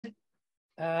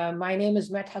My name is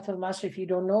Madhat Al-Masri, if you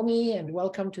don't know me, and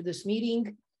welcome to this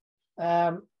meeting.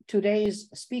 Today's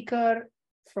speaker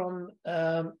from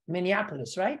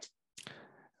Minneapolis, right?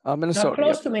 Minnesota. No,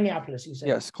 close to Minneapolis, you said.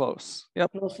 Yes, close.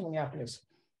 Yep. Close to Minneapolis.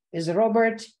 Is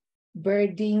Robert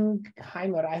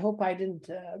Boedigheimer. I hope I didn't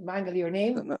mangle your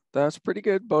name. That's pretty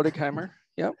good. Boedigheimer.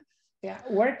 Yep. Yeah,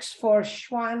 works for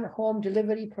Schwan Home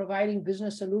Delivery, providing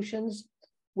business solutions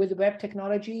with web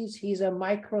technologies. He's a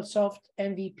Microsoft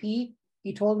MVP.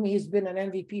 He told me he's been an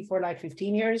MVP for like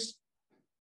 15 years.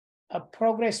 A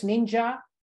Progress Ninja.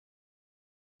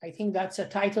 I think that's a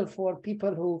title for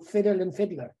people who fiddle in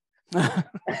Fiddler.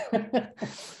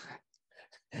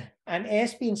 An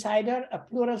ASPInsider, a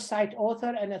Pluralsight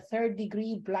author, and a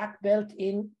third-degree black belt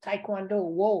in Tae Kwon Do.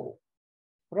 Whoa.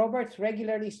 Robert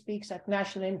regularly speaks at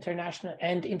national,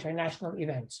 international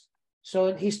events.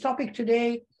 So his topic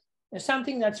today is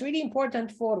something that's really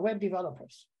important for web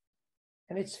developers.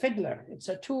 And it's Fiddler. It's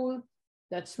a tool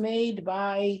that's made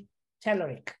by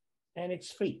Telerik, and it's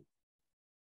free.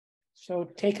 So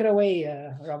take it away,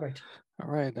 Robert. All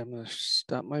right, I'm going to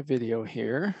stop my video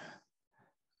here.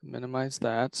 Minimize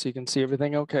that so you can see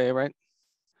everything okay, right?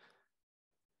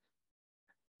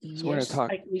 So yes, we're going to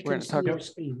talk. We can see your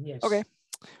screen, yes. Okay.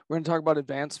 We're going to talk about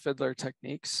advanced Fiddler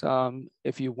techniques.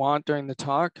 If you want during the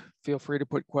talk, feel free to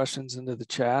put questions into the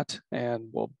chat and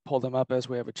we'll pull them up as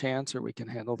we have a chance, or we can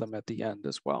handle them at the end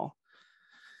as well.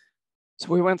 So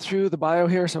we went through the bio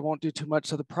here, so I won't do too much.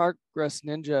 So the Progress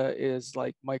Ninja is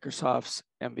like Microsoft's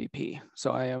MVP.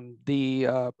 So I am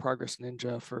the Progress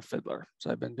Ninja for Fiddler. So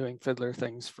I've been doing Fiddler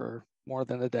things for more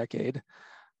than a decade.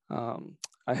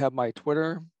 I have my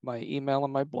Twitter, my email,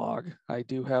 and my blog. I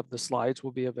do have the slides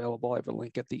will be available. I have a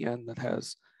link at the end that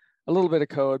has a little bit of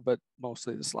code, but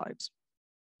mostly the slides.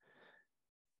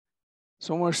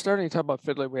 So when we're starting to talk about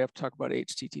Fiddler, we have to talk about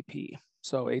HTTP.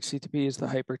 So HTTP is the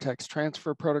Hypertext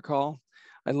Transfer Protocol.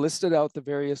 I listed out the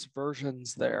various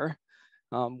versions there.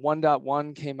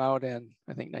 1.1 came out in,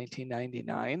 I think,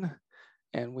 1999,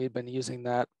 and we've been using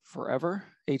that forever.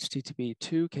 HTTP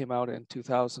 2 came out in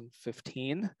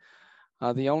 2015.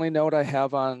 The only note I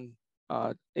have on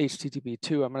HTTP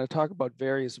 2, I'm going to talk about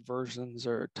various versions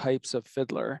or types of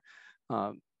Fiddler.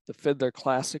 The Fiddler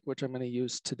Classic, which I'm going to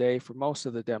use today for most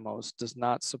of the demos, does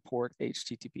not support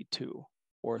HTTP 2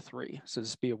 or 3. So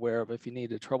just be aware of if you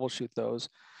need to troubleshoot those,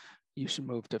 you should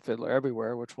move to Fiddler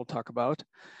Everywhere, which we'll talk about.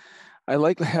 I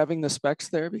like having the specs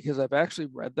there because I've actually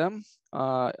read them.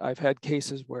 I've had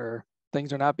cases where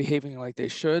things are not behaving like they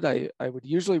should. I would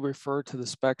usually refer to the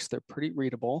specs. They're pretty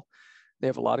readable. They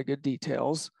have a lot of good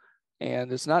details,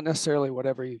 and it's not necessarily what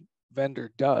every vendor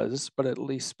does, but at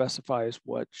least specifies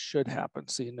what should happen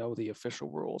so you know the official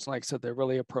rules. Like I said, they're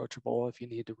really approachable if you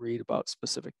need to read about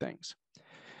specific things.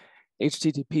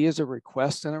 HTTP is a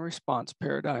request and a response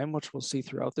paradigm, which we'll see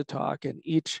throughout the talk, and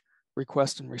each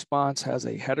request and response has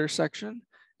a header section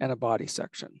and a body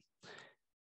section.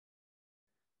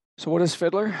 So what is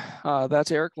Fiddler?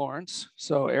 That's Eric Lawrence.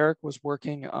 So Eric was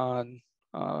working on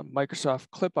Microsoft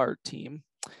clip art team,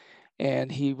 and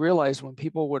he realized when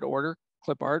people would order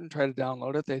clip art and try to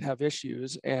download it, they'd have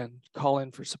issues and call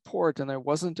in for support, and there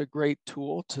wasn't a great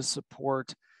tool to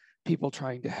support people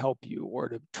trying to help you or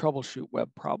to troubleshoot web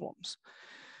problems.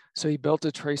 So he built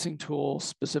a tracing tool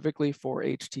specifically for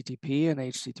HTTP and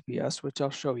HTTPS, which I'll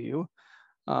show you.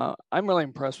 I'm really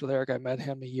impressed with Eric. I met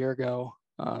him a year ago.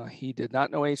 He did not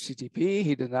know HTTP,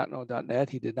 he did not know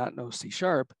 .NET, he did not know C#,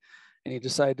 and he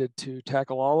decided to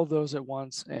tackle all of those at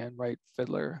once and write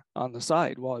Fiddler on the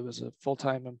side while he was a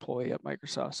full-time employee at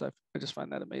Microsoft. So I just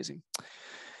find that amazing.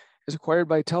 It was acquired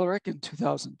by Telerik in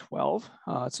 2012,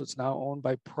 so it's now owned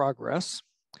by Progress.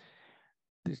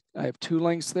 I have two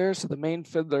links there. So the main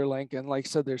Fiddler link, and like I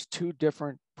said, there's two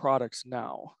different products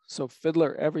now. So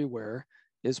Fiddler Everywhere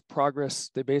is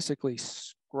Progress. They basically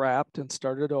scrapped and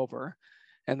started over,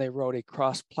 and they wrote a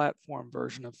cross-platform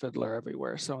version of Fiddler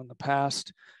Everywhere. So in the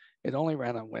past, it only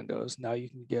ran on Windows. Now you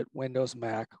can get Windows,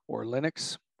 Mac, or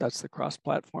Linux. That's the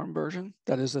cross-platform version.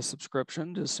 That is a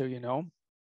subscription, just so you know.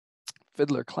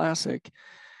 Fiddler Classic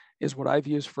is what I've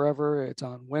used forever. It's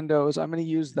on Windows. I'm going to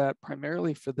use that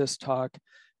primarily for this talk,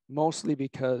 mostly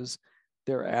because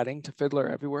they're adding to Fiddler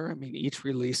Everywhere. I mean, each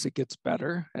release it gets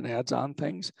better and adds on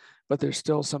things, but there's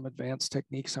still some advanced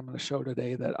techniques I'm going to show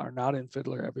today that are not in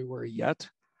Fiddler Everywhere yet.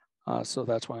 So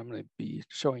that's why I'm going to be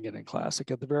showing it in Classic.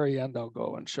 At the very end, I'll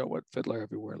go and show what Fiddler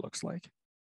Everywhere looks like.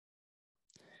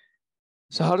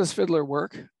 So how does Fiddler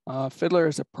work? Fiddler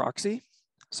is a proxy.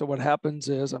 So what happens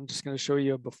is, I'm just going to show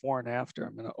you a before and after.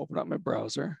 I'm going to open up my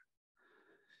browser,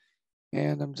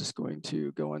 and I'm just going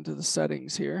to go into the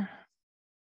settings here.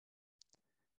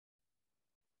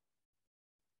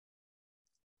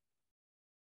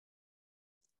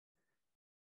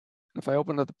 If I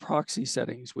open up the proxy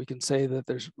settings, we can say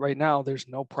that right now there's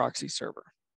no proxy server.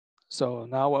 So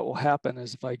now what will happen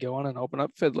is if I go in and open up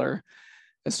Fiddler,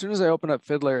 as soon as I open up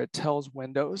Fiddler, it tells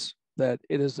Windows that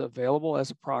it is available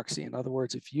as a proxy. In other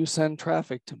words, if you send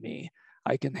traffic to me,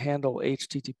 I can handle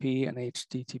HTTP and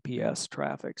HTTPS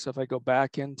traffic. So if I go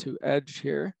back into Edge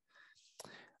here,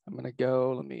 I'm going to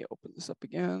go, let me open this up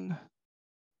again.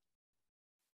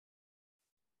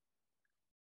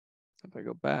 If I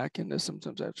go back into,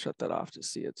 sometimes I have to shut that off to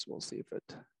see it, so we'll see if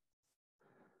it,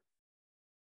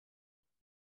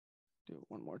 do it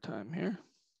one more time here.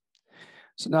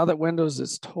 So now that Windows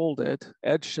has told it,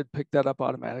 Edge should pick that up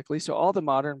automatically. So all the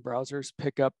modern browsers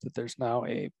pick up that there's now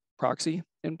a proxy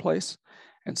in place,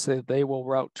 and so they will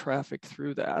route traffic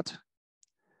through that.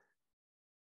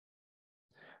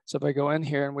 So if I go in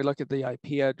here and we look at the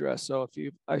IP address, so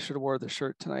I should have wore the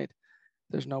shirt tonight.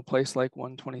 There's no place like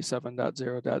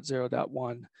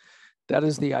 127.0.0.1. That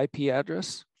is the IP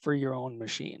address for your own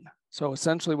machine. So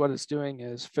essentially what it's doing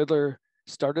is Fiddler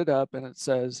started up and it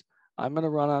says, I'm going to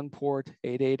run on port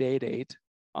 8888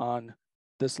 on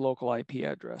this local IP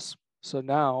address. So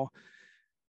now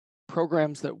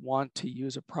programs that want to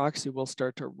use a proxy will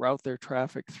start to route their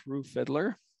traffic through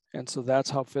Fiddler. And so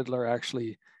that's how Fiddler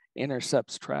actually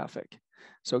intercepts traffic.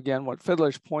 So again, what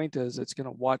Fiddler's point is, it's going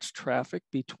to watch traffic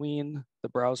between the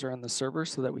browser and the server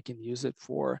so that we can use it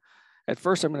for, at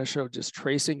first I'm going to show just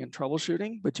tracing and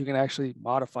troubleshooting, but you can actually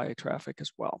modify traffic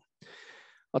as well.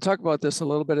 I'll talk about this a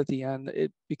little bit at the end.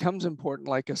 It becomes important,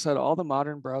 like I said, all the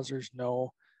modern browsers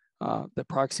know that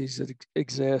proxies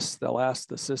exist. They'll ask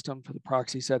the system for the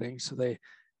proxy settings, so they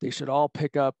should all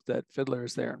pick up that Fiddler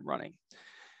is there and running.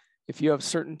 If you have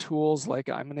certain tools, like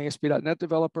I'm an ASP.NET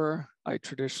developer, I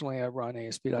run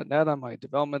ASP.NET on my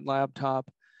development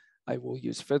laptop. I will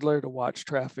use Fiddler to watch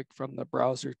traffic from the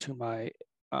browser to my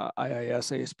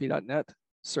IIS ASP.NET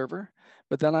server.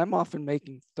 But then I'm often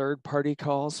making third-party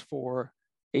calls for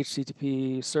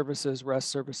HTTP services, REST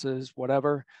services,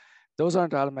 whatever. Those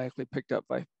aren't automatically picked up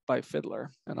by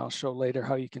Fiddler. And I'll show later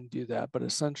how you can do that. But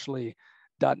essentially,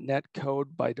 .NET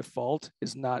code by default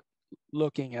is not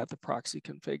looking at the proxy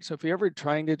config. So if you're ever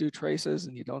trying to do traces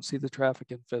and you don't see the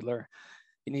traffic in Fiddler,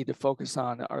 you need to focus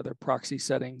on, are there proxy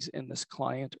settings in this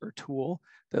client or tool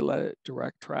that let it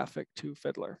direct traffic to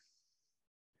Fiddler?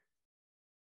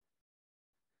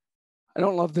 I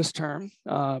don't love this term,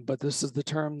 but this is the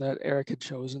term that Eric had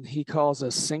chosen. He calls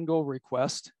a single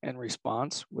request and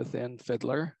response within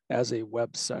Fiddler as a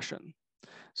web session.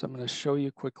 So I'm going to show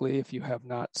you quickly if you have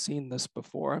not seen this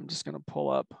before. I'm just going to pull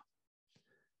up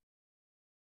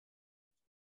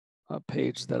a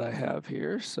page that I have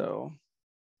here. So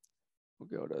we'll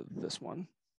go to this one.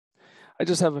 I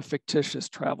just have a fictitious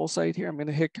travel site here. I'm going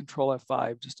to hit Control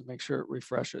F5 just to make sure it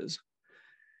refreshes.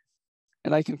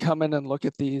 And I can come in and look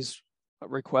at these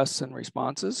requests and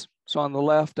responses. So on the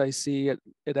left, I see it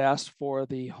asked for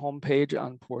the home page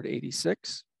on port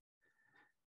 86.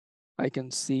 I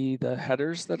can see the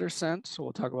headers that are sent. So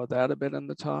we'll talk about that a bit in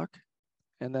the talk.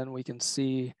 And then we can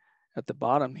see at the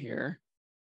bottom here,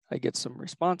 I get some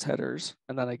response headers,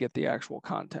 and then I get the actual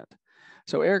content.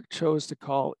 So Eric chose to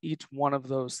call each one of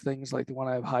those things, like the one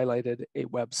I've highlighted, a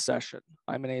web session.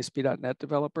 I'm an ASP.NET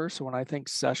developer, so when I think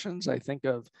sessions, I think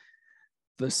of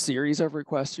the series of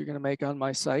requests you're going to make on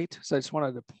my site. So I just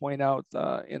wanted to point out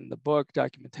in the book,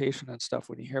 documentation and stuff,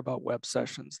 when you hear about web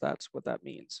sessions, that's what that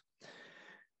means.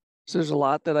 So there's a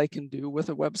lot that I can do with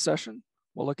a web session.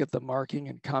 We'll look at the marking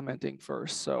and commenting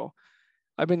first. So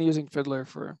I've been using Fiddler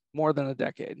for more than a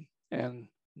decade. And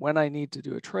when I need to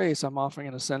do a trace, I'm often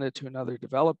going to send it to another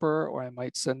developer, or I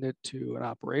might send it to an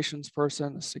operations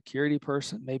person, a security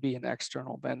person, maybe an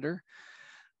external vendor.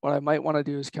 What I might want to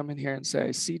do is come in here and say,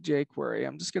 I see jQuery.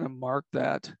 I'm just going to mark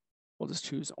that. We'll just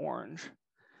choose orange.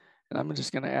 And I'm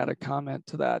just going to add a comment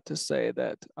to that to say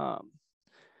that,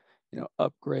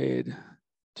 upgrade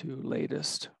to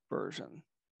latest version.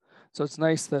 So it's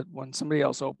nice that when somebody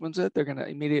else opens it, they're going to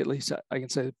immediately, I can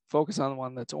say, focus on the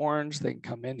one that's orange. They can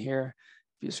come in here.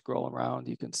 If you scroll around,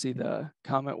 you can see the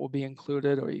comment will be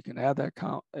included, or you can add that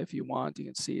comment if you want. You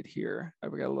can see it here.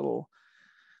 I've got a little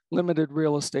limited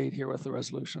real estate here with the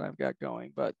resolution I've got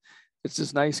going, but it's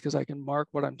just nice because I can mark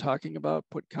what I'm talking about,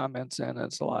 put comments in, and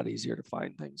it's a lot easier to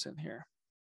find things in here.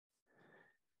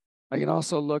 I can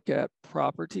also look at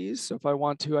properties. So if I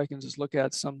want to, I can just look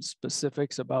at some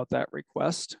specifics about that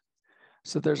request.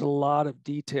 So there's a lot of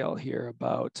detail here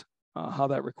about how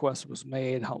that request was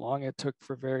made, how long it took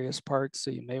for various parts. So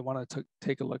you may want to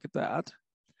take a look at that.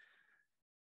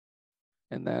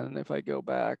 And then if I go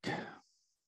back,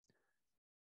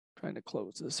 trying to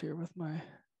close this here with my,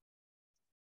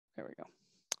 there we go.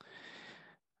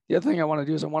 The other thing I want to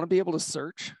do is I want to be able to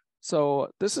search. So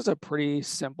this is a pretty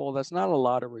simple, that's not a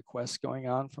lot of requests going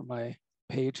on for my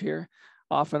page here.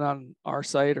 Often on our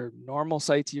site or normal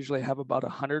sites usually have about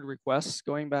 100 requests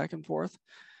going back and forth.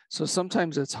 So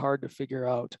sometimes it's hard to figure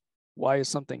out why is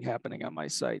something happening on my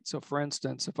site. So for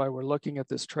instance, if I were looking at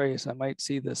this trace, I might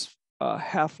see this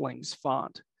halflings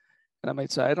font. And I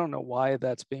might say, I don't know why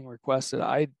that's being requested.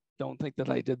 I don't think that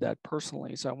I did that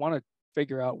personally. So I want to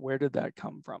figure out where did that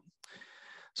come from.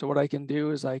 So what I can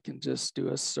do is I can just do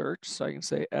a search. So I can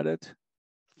say edit,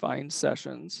 find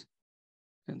sessions,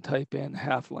 and type in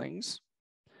halflings.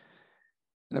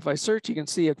 And if I search, you can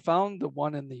see it found the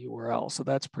one in the URL. So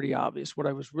that's pretty obvious. What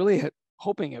I was really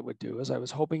hoping it would do is I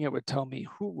was hoping it would tell me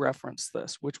who referenced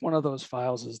this, which one of those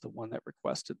files is the one that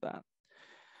requested that.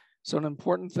 So an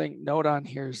important thing, note on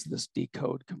here is this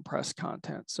decode compressed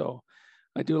content. So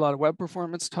I do a lot of web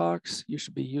performance talks. You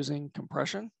should be using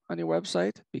compression on your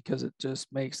website because it just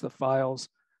makes the files,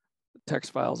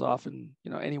 text files often,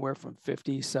 anywhere from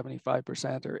 50,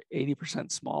 75% or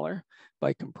 80% smaller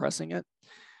by compressing it.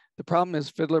 The problem is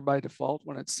Fiddler by default,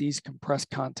 when it sees compressed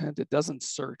content, it doesn't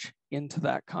search into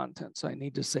that content. So I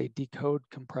need to say decode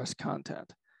compressed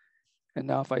content. And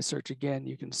now if I search again,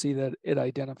 you can see that it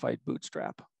identified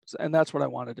Bootstrap. And that's what I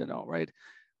wanted to know, right?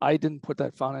 I didn't put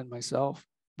that font in myself.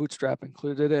 Bootstrap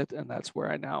included it, and that's where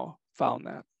I now found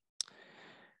that.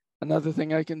 Another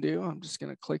thing I can do, I'm just going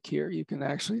to click here. You can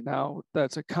actually now,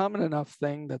 that's a common enough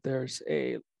thing that there's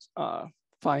a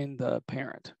find the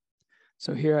parent.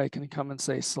 So here I can come and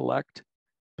say select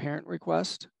parent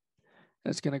request.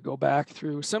 And it's going to go back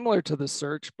through similar to the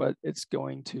search, but it's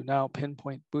going to now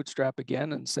pinpoint Bootstrap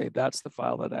again and say that's the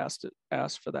file that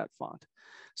asked for that font.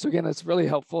 So again, it's really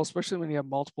helpful, especially when you have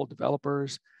multiple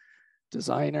developers,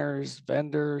 designers,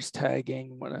 vendors,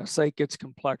 tagging. When a site gets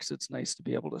complex, it's nice to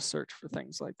be able to search for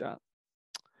things like that.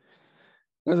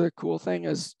 Another cool thing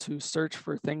is to search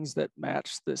for things that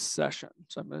match this session.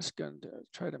 So I'm just going to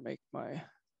try to make my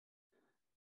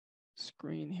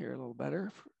screen here a little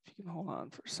better. If you can hold on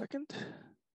for a second.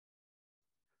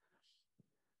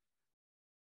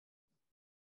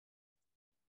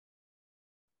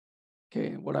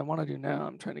 Okay, what I want to do now,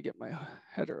 I'm trying to get my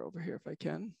header over here if I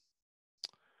can.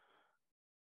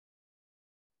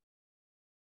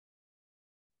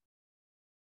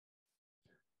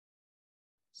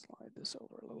 Slide this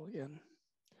over a little again.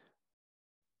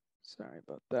 Sorry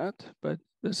about that, but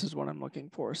this is what I'm looking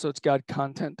for. So it's got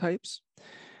content types.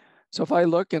 So if I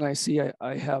look and I see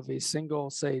I have a single,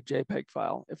 say, JPEG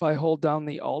file, if I hold down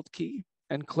the Alt key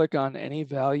and click on any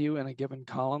value in a given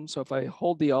column, so if I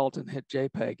hold the Alt and hit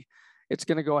JPEG, it's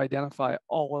going to go identify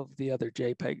all of the other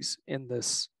JPEGs in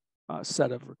this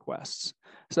set of requests.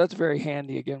 So that's very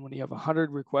handy. Again, when you have 100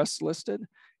 requests listed,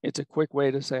 it's a quick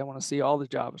way to say, I want to see all the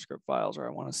JavaScript files, or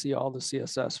I want to see all the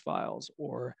CSS files,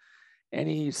 or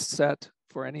any set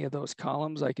for any of those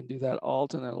columns. I can do that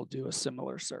Alt and it'll do a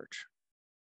similar search.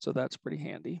 So that's pretty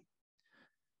handy.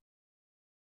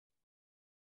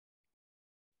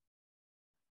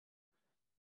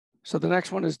 So the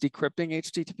next one is decrypting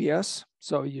HTTPS.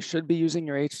 So you should be using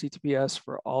your HTTPS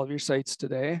for all of your sites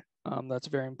today. That's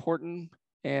very important.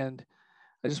 And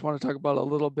I just want to talk about a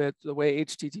little bit the way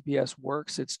HTTPS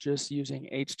works. It's just using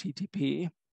HTTP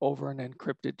over an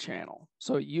encrypted channel.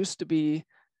 So it used to be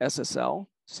SSL,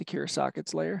 Secure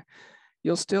Sockets Layer.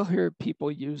 You'll still hear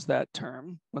people use that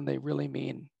term when they really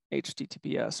mean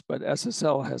HTTPS, but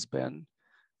SSL has been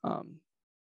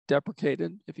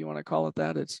deprecated, if you want to call it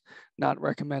that. It's not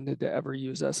recommended to ever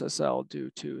use SSL due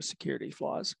to security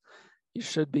flaws. You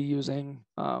should be using,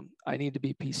 I need to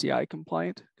be PCI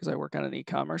compliant because I work on an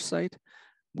e-commerce site.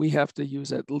 We have to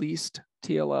use at least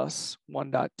TLS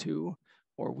 1.2,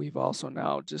 or we've also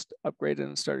now just upgraded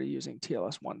and started using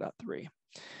TLS 1.3.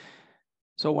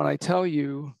 So when I tell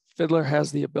you Fiddler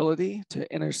has the ability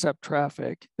to intercept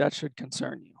traffic, that should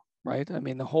concern you, right? I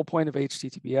mean, the whole point of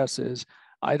HTTPS is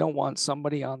I don't want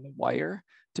somebody on the wire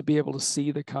to be able to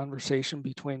see the conversation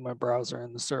between my browser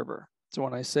and the server. So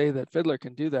when I say that Fiddler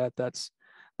can do that,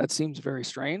 that seems very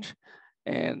strange.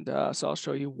 And so I'll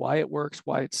show you why it works,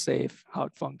 why it's safe, how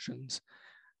it functions.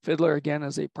 Fiddler, again,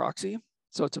 is a proxy.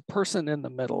 So it's a person in the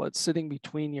middle. It's sitting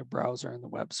between your browser and the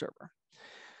web server.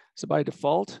 So by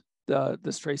default,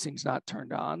 this tracing is not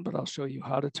turned on, but I'll show you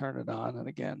how to turn it on and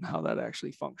again, how that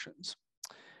actually functions.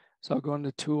 So I'll go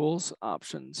into Tools,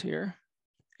 Options here,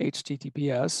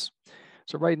 HTTPS.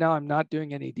 So right now I'm not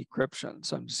doing any decryption.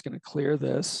 So I'm just going to clear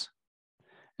this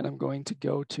and I'm going to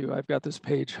go to, I've got this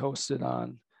page hosted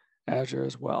on Azure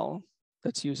as well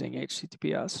that's using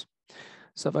HTTPS.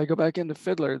 So if I go back into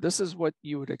Fiddler, this is what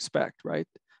you would expect, right?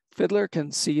 Fiddler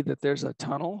can see that there's a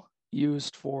tunnel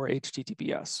used for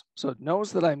HTTPS. So it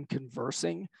knows that I'm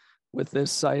conversing with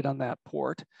this site on that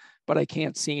port, but I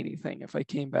can't see anything. If I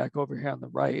came back over here on the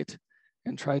right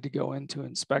and tried to go into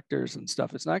inspectors and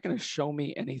stuff, it's not going to show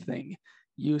me anything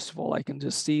useful. I can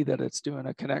just see that it's doing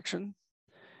a connection.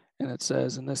 And it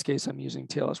says, in this case, I'm using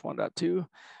TLS 1.2,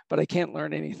 but I can't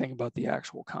learn anything about the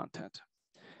actual content.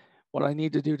 What I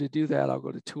need to do that, I'll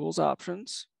go to Tools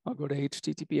Options. I'll go to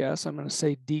HTTPS. I'm going to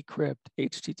say decrypt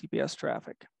HTTPS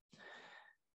traffic.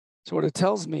 So what it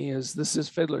tells me is this is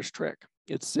Fiddler's trick.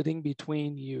 It's sitting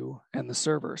between you and the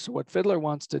server. So what Fiddler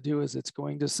wants to do is it's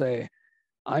going to say,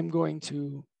 I'm going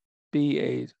to be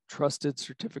a trusted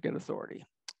certificate authority.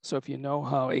 So if you know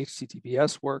how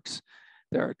HTTPS works,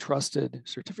 there are trusted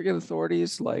certificate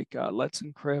authorities like Let's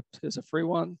Encrypt is a free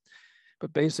one,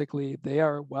 but basically they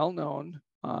are well known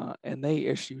and they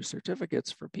issue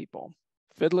certificates for people.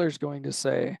 Fiddler is going to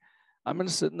say, I'm going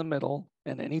to sit in the middle,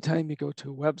 and anytime you go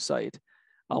to a website,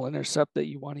 I'll intercept that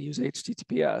you want to use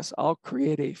HTTPS. I'll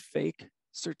create a fake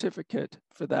certificate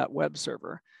for that web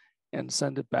server and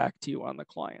send it back to you on the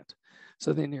client.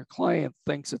 So then your client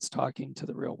thinks it's talking to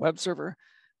the real web server,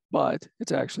 but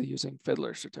it's actually using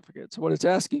Fiddler certificate. So what it's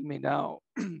asking me now,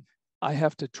 I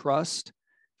have to trust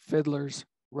Fiddler's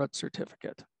root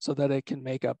certificate so that it can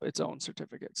make up its own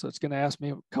certificate. So it's going to ask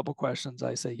me a couple questions.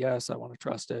 I say, yes, I want to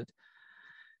trust it.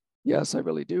 Yes, I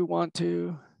really do want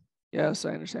to. Yes,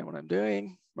 I understand what I'm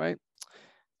doing, right?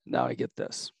 Now I get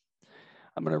this.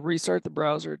 I'm going to restart the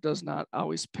browser. It does not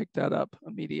always pick that up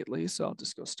immediately, so I'll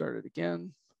just go start it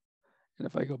again. And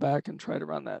if I go back and try to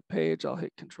run that page, I'll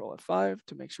hit Control F5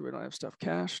 to make sure we don't have stuff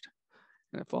cached.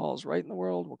 And if all's right in the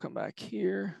world, we'll come back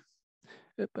here.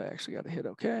 Yep, I actually got to hit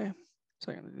OK.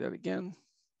 So I'm going to do that again.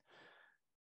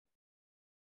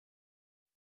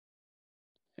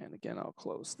 And again, I'll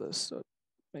close this so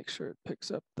make sure it picks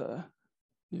up the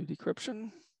new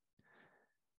decryption.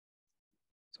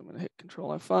 So I'm going to hit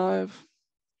Control F5.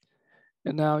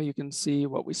 And now you can see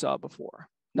what we saw before.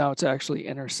 Now it's actually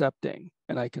intercepting,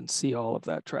 and I can see all of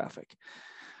that traffic.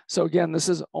 So again, this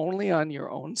is only on your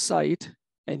own site,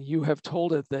 and you have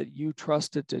told it that you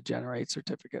trust it to generate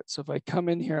certificates. So if I come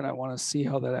in here and I want to see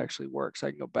how that actually works,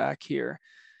 I can go back here.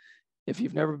 If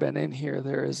you've never been in here,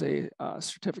 there is a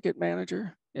certificate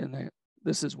manager in there.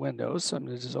 This is Windows, so I'm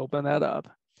going to just open that up.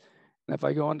 And if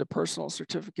I go into personal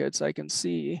certificates, I can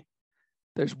see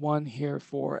there's one here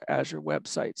for Azure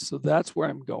websites. So that's where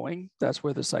I'm going. That's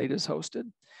where the site is hosted.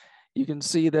 You can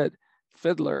see that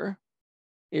Fiddler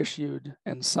issued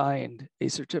and signed a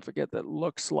certificate that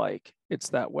looks like it's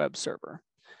that web server.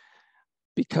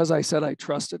 Because I said I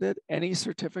trusted it, any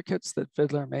certificates that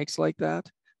Fiddler makes like that,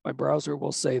 my browser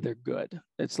will say they're good.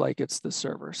 It's like it's the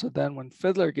server. So then when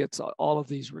Fiddler gets all of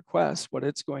these requests, what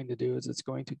it's going to do is it's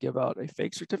going to give out a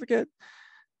fake certificate.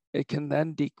 It can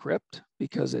then decrypt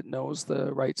because it knows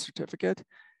the right certificate.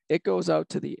 It goes out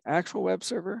to the actual web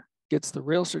server, gets the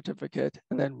real certificate,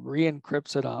 and then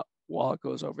re-encrypts it out while it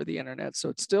goes over the internet. So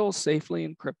it's still safely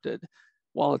encrypted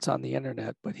while it's on the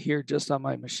internet, but here just on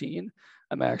my machine,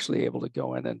 I'm actually able to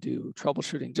go in and do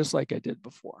troubleshooting just like I did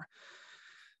before.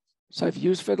 So I've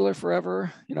used Fiddler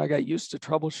forever. You know, I got used to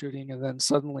troubleshooting, and then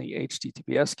suddenly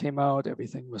HTTPS came out,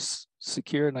 everything was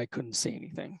secure and I couldn't see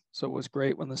anything. So it was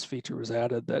great when this feature was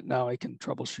added that now I can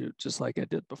troubleshoot just like I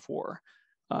did before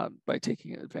by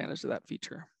taking advantage of that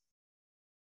feature.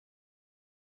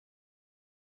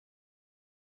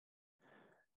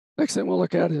 Next thing we'll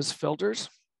look at is filters.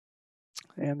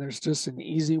 And there's just an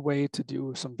easy way to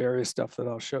do some various stuff that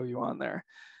I'll show you on there.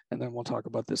 And then we'll talk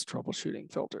about this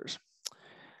troubleshooting filters.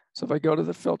 So if I go to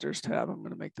the filters tab, I'm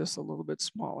going to make this a little bit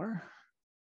smaller.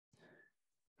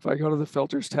 If I go to the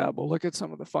filters tab, we'll look at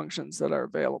some of the functions that are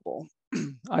available.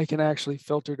 I can actually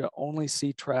filter to only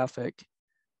see traffic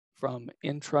from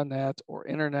intranet or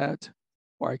internet,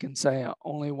 or I can say I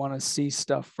only want to see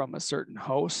stuff from a certain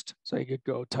host. So you could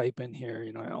go type in here,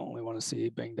 you know, I only want to see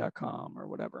bing.com or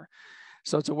whatever.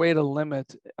 So it's a way to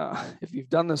limit, if you've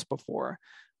done this before,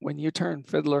 when you turn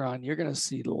Fiddler on, you're going to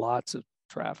see lots of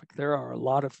traffic. There are a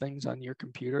lot of things on your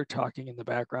computer talking in the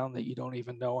background that you don't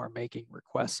even know are making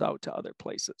requests out to other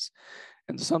places.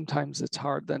 And sometimes it's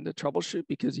hard then to troubleshoot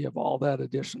because you have all that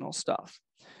additional stuff.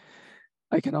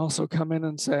 I can also come in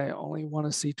and say, I only want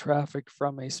to see traffic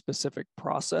from a specific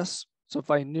process. So if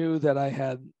I knew that I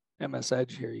had MS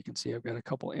Edge here, you can see I've got a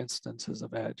couple instances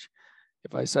of Edge.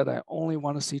 If I said I only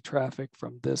want to see traffic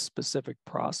from this specific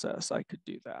process, I could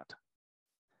do that.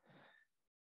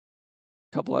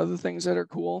 A couple other things that are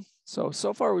cool. So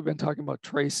far we've been talking about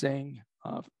tracing.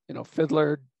 You know,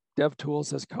 Fiddler,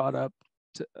 DevTools has caught up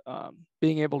to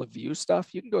being able to view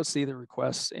stuff. You can go see the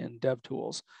requests in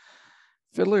DevTools.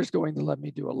 Fiddler is going to let me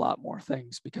do a lot more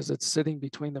things because it's sitting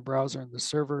between the browser and the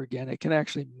server. Again, it can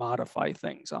actually modify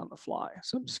things on the fly.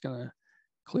 So I'm just going to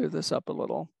clear this up a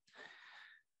little.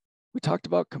 We talked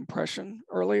about compression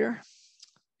earlier.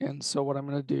 And so what I'm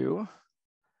going to do,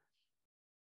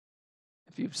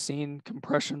 if you've seen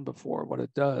compression before, what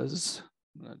it does,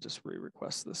 I'm going to just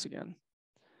re-request this again.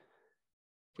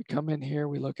 If we come in here,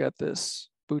 we look at this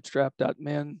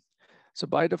bootstrap.min. So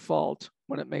by default,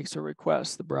 when it makes a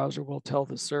request, the browser will tell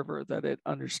the server that it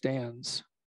understands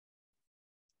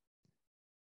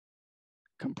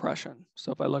compression.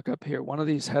 So if I look up here, one of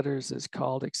these headers is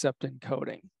called accept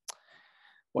encoding.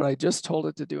 What I just told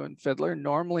it to do in Fiddler,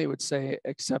 normally it would say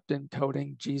accept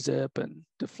encoding, gzip and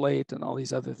deflate and all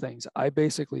these other things. I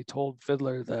basically told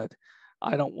Fiddler that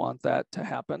I don't want that to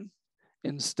happen.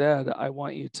 Instead, I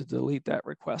want you to delete that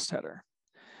request header.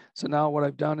 So now what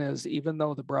I've done is, even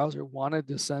though the browser wanted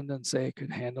to send and say it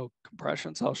could handle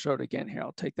compressions, I'll show it again here.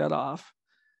 I'll take that off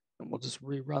and we'll just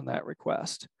rerun that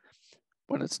request.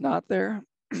 When it's not there,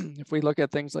 if we look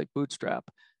at things like Bootstrap,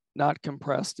 not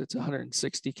compressed, it's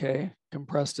 160K.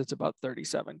 Compressed, it's about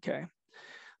 37K.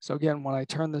 So again, when I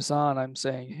turn this on, I'm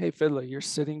saying, hey, Fiddler, you're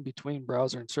sitting between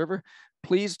browser and server.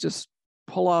 Please just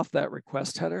pull off that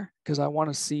request header because I want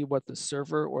to see what the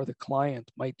server or the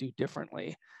client might do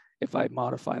differently if I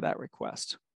modify that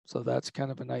request. So that's kind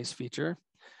of a nice feature.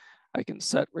 I can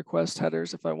set request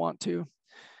headers if I want to.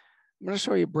 I'm going to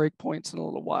show you breakpoints in a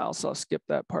little while, so I'll skip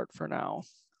that part for now.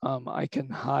 I can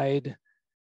hide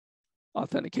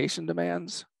authentication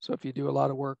demands. So if you do a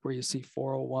lot of work where you see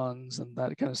 401s and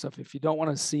that kind of stuff, if you don't want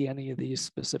to see any of these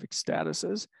specific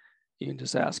statuses, you can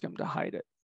just ask them to hide it.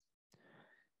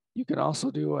 You can also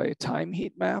do a time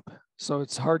heat map. So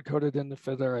it's hard coded into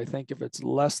Fiddler. I think if it's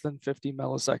less than 50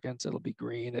 milliseconds, it'll be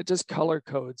green. It just color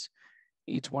codes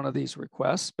each one of these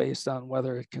requests based on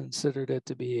whether it considered it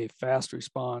to be a fast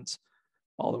response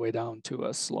all the way down to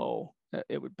a slow.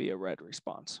 It would be a red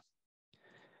response.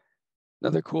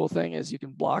 Another cool thing is you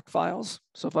can block files.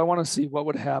 So if I want to see what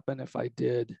would happen if I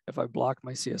blocked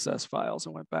my CSS files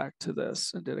and went back to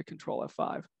this and did a Control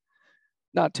F5.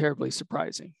 Not terribly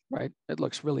surprising, right? It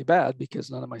looks really bad because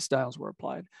none of my styles were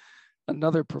applied.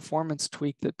 Another performance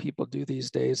tweak that people do these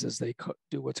days is they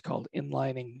do what's called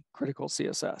inlining critical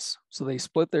CSS. So they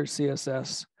split their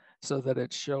CSS so that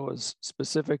it shows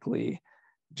specifically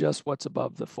just what's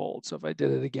above the fold. So if I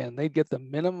did it again, they'd get the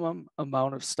minimum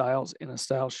amount of styles in a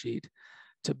style sheet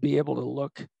to be able to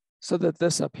look so that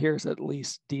this up here is at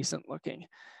least decent looking.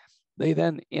 They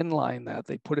then inline that,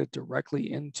 they put it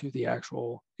directly into the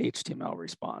actual HTML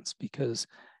response because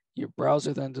your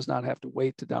browser then does not have to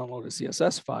wait to download a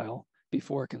CSS file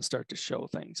before it can start to show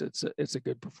things. It's a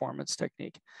good performance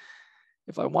technique.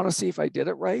 If I want to see if I did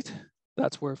it right,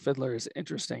 that's where Fiddler is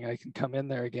interesting. I can come in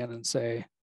there again and say,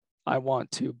 I want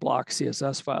to block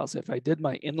CSS files. If I did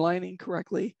my inlining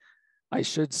correctly, I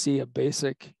should see a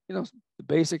basic, the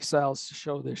basic styles to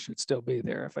show this should still be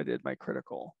there if I did my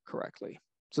critical correctly.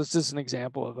 So it's just an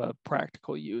example of a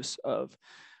practical use of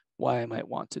why I might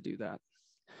want to do that.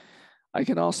 I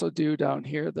can also do down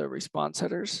here the response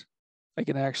headers. I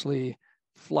can actually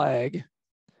flag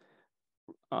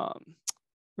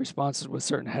responses with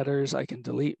certain headers. I can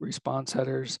delete response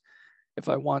headers. If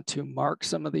I want to mark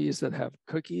some of these that have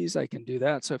cookies, I can do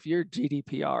that. So if you're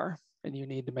GDPR and you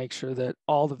need to make sure that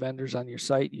all the vendors on your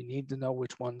site, you need to know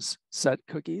which ones set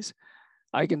cookies,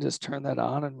 I can just turn that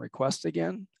on and request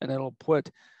again, and it'll put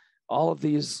all of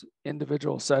these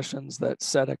individual sessions that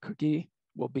set a cookie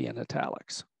will be in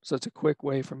italics. So it's a quick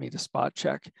way for me to spot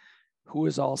check who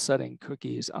is all setting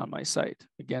cookies on my site.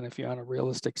 Again, if you're on a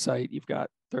realistic site, you've got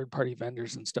third-party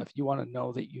vendors and stuff, you want to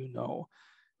know that you know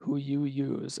who you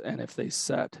use and if they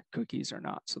set cookies or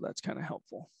not. So that's kind of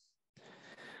helpful.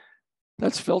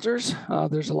 That's filters.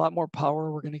 There's a lot more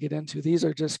power we're going to get into. These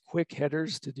are just quick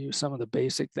headers to do some of the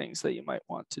basic things that you might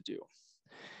want to do.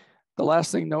 The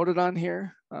last thing noted on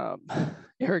here,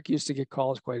 Eric used to get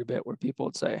calls quite a bit where people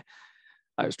would say,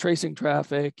 I was tracing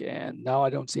traffic and now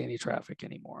I don't see any traffic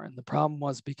anymore. And the problem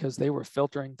was because they were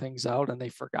filtering things out and they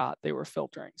forgot they were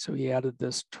filtering. So he added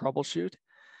this troubleshoot.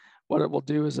 What it will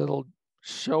do is it'll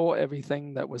show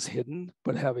everything that was hidden,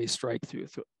 but have a strike through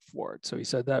for it. So he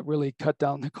said that really cut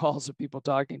down the calls of people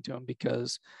talking to him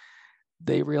because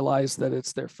they realize that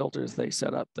it's their filters they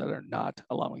set up that are not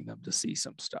allowing them to see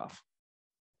some stuff.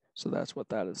 So that's what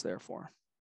that is there for.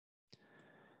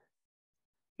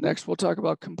 Next, we'll talk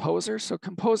about Composer. So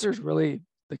Composer is really,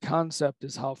 the concept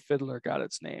is how Fiddler got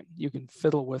its name. You can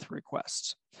fiddle with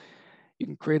requests. You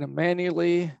can create them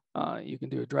manually. You can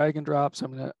do a drag and drop. So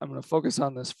I'm gonna focus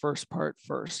on this first part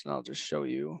first, and I'll just show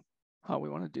you how we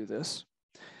want to do this.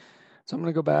 So I'm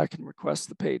going to go back and request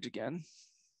the page again.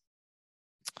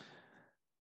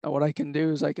 Now what I can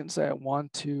do is I can say I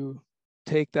want to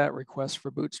take that request for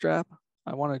Bootstrap.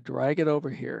 I want to drag it over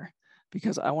here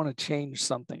because I want to change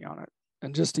something on it.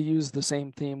 And just to use the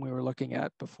same theme we were looking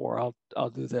at before, I'll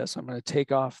do this. I'm going to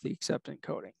take off the accept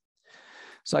encoding.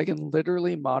 So I can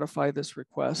literally modify this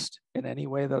request in any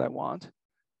way that I want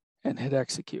and hit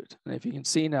execute. And if you can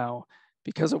see now,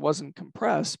 because it wasn't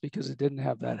compressed, because it didn't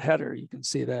have that header, you can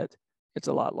see that it's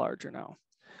a lot larger now.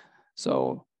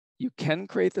 So you can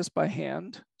create this by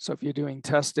hand. So if you're doing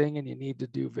testing and you need to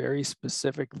do very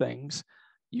specific things,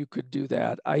 you could do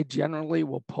that. I generally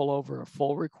will pull over a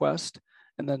full request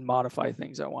and then modify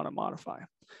things I want to modify.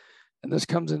 And this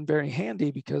comes in very handy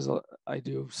because I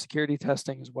do security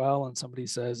testing as well. And somebody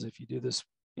says, if you do this,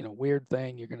 weird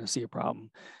thing, you're going to see a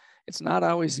problem. It's not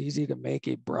always easy to make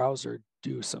a browser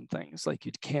do some things. Like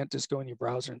you can't just go in your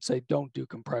browser and say, don't do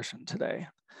compression today.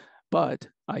 But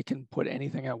I can put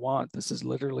anything I want. This is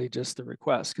literally just the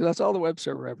request, because that's all the web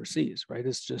server ever sees, right?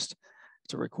 It's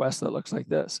a request that looks like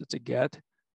this. It's a get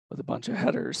with a bunch of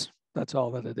headers. That's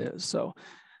all that it is. So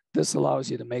this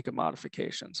allows you to make a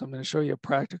modification. So I'm going to show you a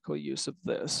practical use of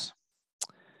this.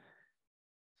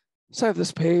 So I have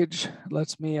this page. It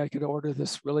lets me, I could order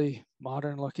this really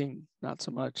modern looking, not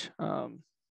so much,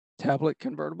 tablet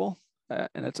convertible,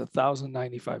 and it's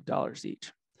 $1,095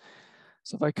 each.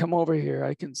 So if I come over here,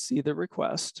 I can see the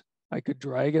request. I could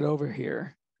drag it over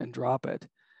here and drop it.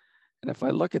 And if I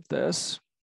look at this,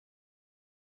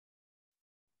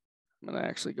 I'm going to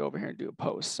actually go over here and do a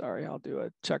post. Sorry, I'll do a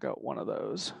check out one of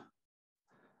those.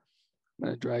 I'm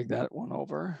going to drag that one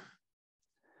over.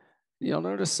 You'll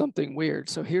notice something weird.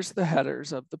 So here's the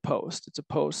headers of the post. It's a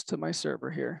post to my server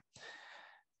here.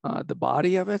 The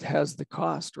body of it has the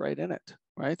cost right in it,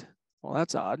 right? Well,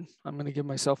 that's odd. I'm going to give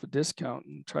myself a discount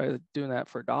and try doing that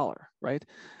for $1, right?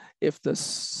 If the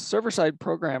server-side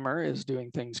programmer is doing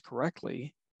things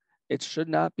correctly, it should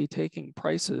not be taking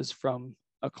prices from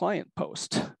a client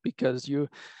post, because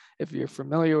if you're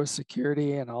familiar with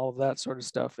security and all of that sort of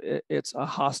stuff, it's a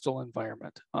hostile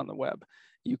environment on the web.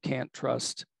 You can't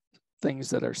trust things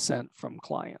that are sent from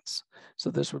clients. So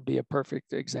this would be a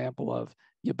perfect example of,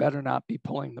 you better not be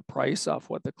pulling the price off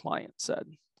what the client said.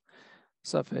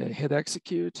 So if I hit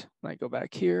execute and I go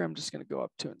back here, I'm just going to go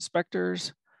up to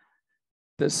inspectors.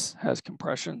 This has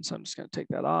compression, so I'm just going to take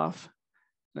that off.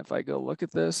 And if I go look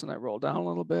at this and I roll down a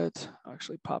little bit, I'll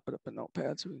actually pop it up in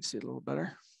Notepad so we can see it a little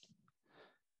better.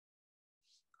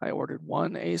 I ordered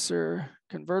one Acer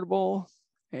convertible,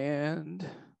 and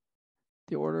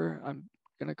the order I'm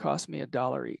going to cost me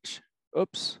 $1 each.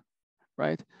 Oops,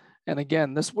 right? And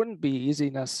again, this wouldn't be easy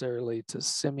necessarily to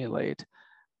simulate,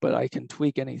 but I can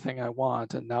tweak anything I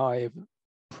want. And now I've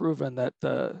proven that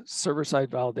the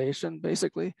server-side validation,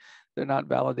 basically, they're not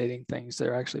validating things.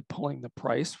 They're actually pulling the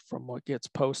price from what gets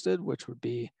posted, which would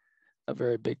be a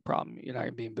very big problem. You're not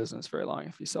going to be in business very long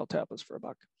if you sell tablets for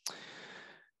 $1.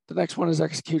 The next one is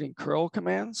executing curl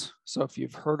commands. So if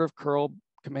you've heard of curl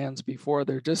commands before,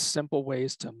 they're just simple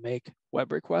ways to make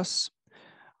web requests.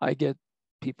 I get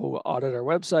people who audit our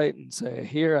website and say,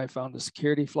 here, I found a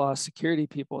security flaw. Security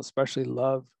people especially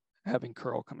love having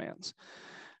curl commands.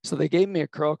 So they gave me a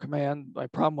curl command. My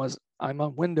problem was I'm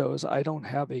on Windows. I don't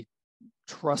have a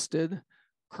trusted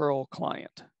curl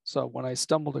client. So when I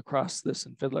stumbled across this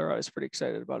in Fiddler, I was pretty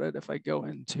excited about it. If I go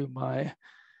into my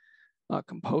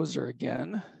composer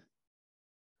again,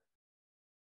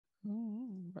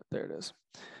 there it is.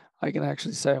 I can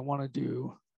actually say I want to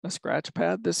do a scratch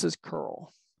pad. This is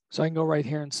curl. So I can go right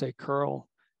here and say curl,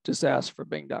 just ask for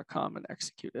bing.com and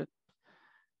execute it.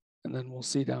 And then we'll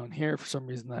see down here, for some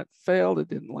reason that failed. It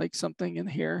didn't like something in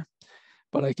here,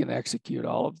 but I can execute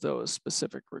all of those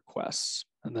specific requests,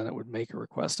 and then it would make a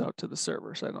request out to the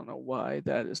server. So I don't know why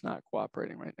that is not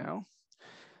cooperating right now.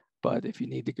 But if you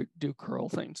need to do curl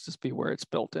things, just be where it's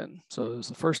built in. So it was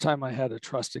the first time I had a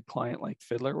trusted client like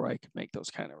Fiddler where I could make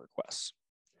those kind of requests.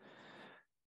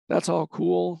 That's all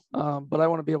cool, but I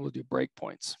want to be able to do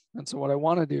breakpoints. And so what I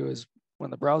want to do is when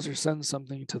the browser sends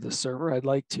something to the server, I'd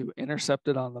like to intercept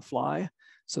it on the fly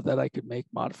so that I could make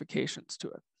modifications to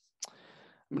it.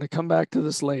 I'm going to come back to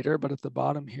this later, but at the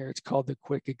bottom here, it's called the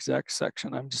quick exec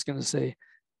section. I'm just going to say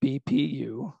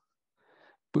BPU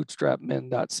bootstrap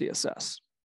min.css.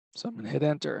 So I'm going to hit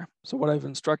enter. So what I've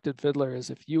instructed Fiddler is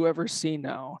if you ever see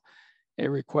now a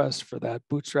request for that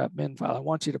bootstrap min file, I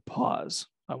want you to pause.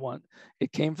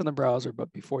 It came from the browser,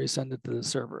 but before you send it to the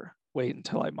server, wait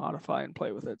until I modify and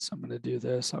play with it. So I'm going to do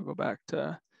this. I'll go back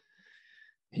to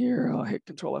here. I'll hit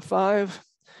Control F5.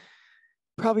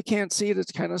 Probably can't see it.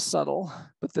 It's kind of subtle,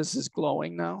 but this is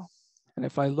glowing now. And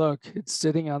if I look, it's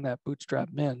sitting on that bootstrap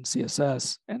min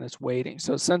CSS and it's waiting.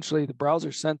 So essentially the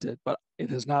browser sent it, but it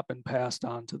has not been passed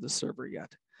on to the server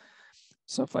yet.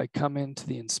 So if I come into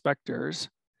the inspectors,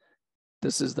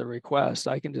 this is the request,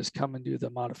 I can just come and do the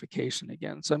modification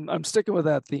again. So I'm sticking with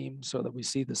that theme so that we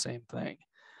see the same thing.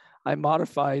 I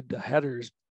modified the headers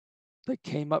that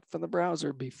came up from the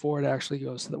browser before it actually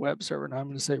goes to the web server. Now I'm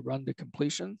going to say run to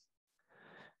completion.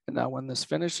 And now when this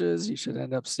finishes, you should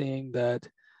end up seeing that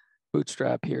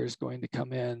Bootstrap here is going to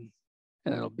come in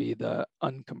and it'll be the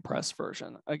uncompressed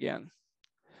version again.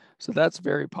 So that's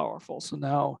very powerful. So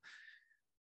now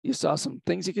you saw some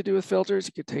things you could do with filters.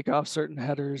 You could take off certain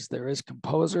headers. There is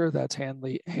Composer, that's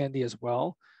handy as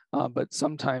well. But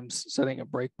sometimes setting a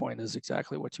breakpoint is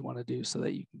exactly what you want to do so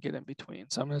that you can get in between.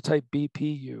 So I'm going to type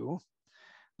BPU.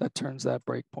 That turns that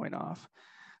breakpoint off.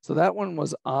 So that one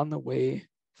was on the way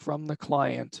from the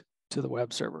client to the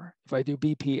web server. If I do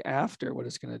BP after, what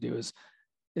it's going to do is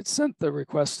it sent the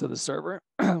request to the server.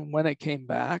 When it came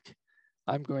back,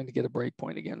 I'm going to get a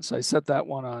breakpoint again. So I set that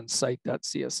one on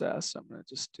site.css. I'm going to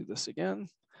just do this again.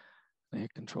 I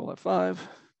hit Control F5.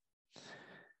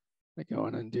 I go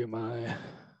in and do my,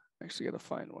 actually got to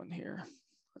find one here.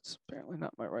 That's apparently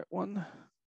not my right one.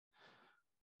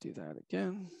 Do that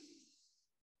again.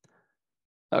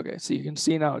 Okay, so you can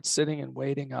see now it's sitting and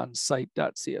waiting on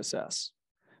site.css.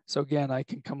 So again, I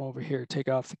can come over here, take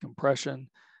off the compression.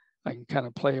 I can kind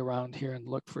of play around here and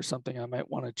look for something I might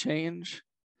want to change.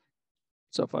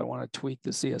 So if I want to tweak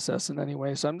the CSS in any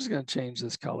way, so I'm just going to change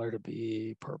this color to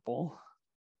be purple.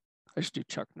 I should do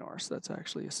Chuck Norris. That's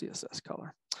actually a CSS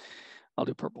color. I'll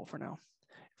do purple for now.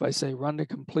 If I say run to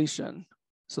completion,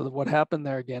 so that what happened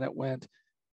there again, it went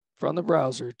from the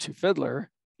browser to Fiddler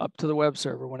up to the web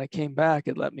server. When it came back,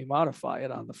 it let me modify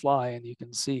it on the fly, and you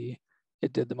can see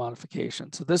it did the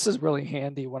modification. So this is really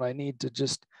handy when I need to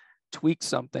just tweak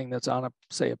something that's on a,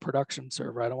 say, a production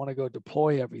server. I don't want to go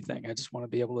deploy everything. I just want to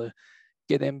be able to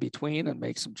get in between and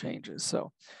make some changes.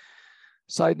 So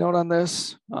side note on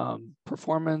this,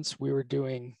 performance, we were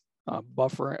doing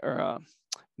buffer or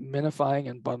minifying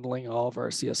and bundling all of our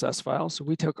CSS files. So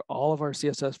we took all of our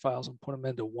CSS files and put them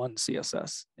into one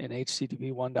CSS in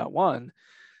HTTP 1.1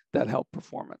 that helped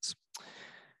performance.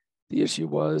 The issue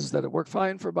was that it worked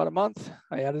fine for about a month.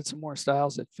 I added some more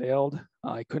styles, it failed.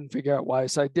 I couldn't figure out why,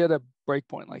 so I did a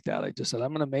breakpoint like that. I just said,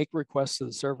 I'm gonna make requests to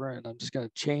the server and I'm just gonna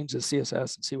change the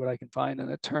CSS and see what I can find. And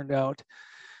it turned out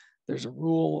there's a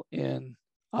rule in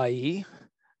IE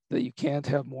that you can't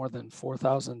have more than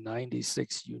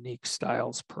 4,096 unique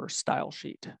styles per style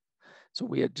sheet. So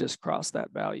we had just crossed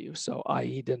that value. So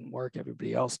IE didn't work,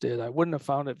 everybody else did. I wouldn't have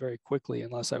found it very quickly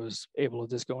unless I was able to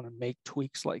just go in and make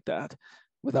tweaks like that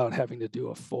without having to do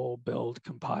a full build,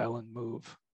 compile, and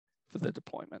move for the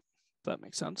deployment. If that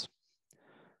makes sense.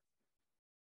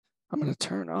 I'm gonna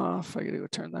turn off, I gotta go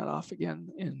turn that off again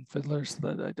in Fiddler so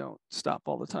that I don't stop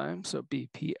all the time. So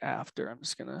BP after, I'm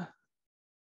just gonna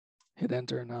hit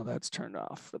enter, and now that's turned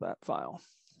off for that file.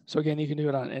 So again, you can do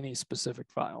it on any specific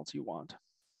files you want.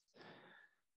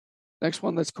 Next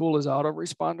one that's cool is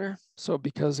autoresponder. So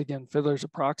because again, Fiddler's a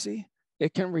proxy,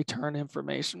 it can return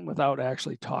information without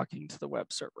actually talking to the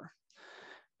web server.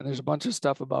 And there's a bunch of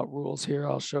stuff about rules here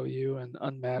I'll show you, and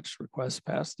unmatched requests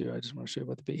passed through. I just want to show you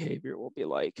what the behavior will be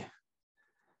like.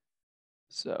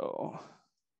 So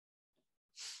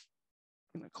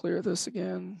I'm going to clear this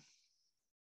again.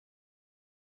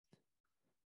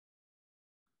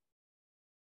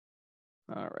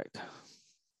 All right.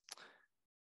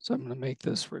 So I'm going to make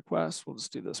this request. We'll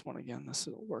just do this one again. This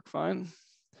will work fine.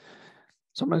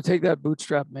 So I'm going to take that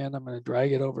bootstrap min. I'm going to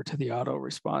drag it over to the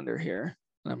autoresponder here,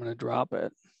 and I'm going to drop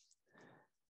it.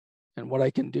 And what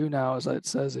I can do now is it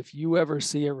says, if you ever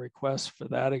see a request for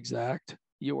that exact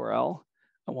URL,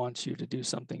 I want you to do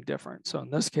something different. So in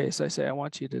this case, I say, I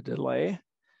want you to delay.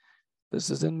 This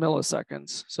is in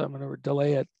milliseconds. So I'm going to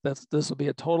delay it. This will be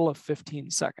a total of 15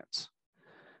 seconds.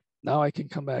 Now I can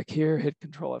come back here, hit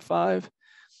Control F5.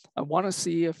 I want to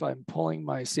see if I'm pulling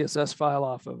my CSS file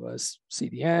off of a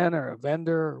CDN or a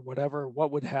vendor or whatever,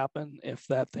 what would happen if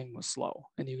that thing was slow.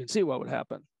 And you can see what would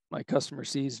happen. My customer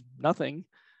sees nothing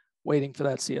waiting for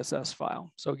that CSS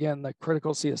file. So again, the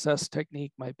critical CSS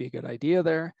technique might be a good idea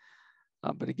there.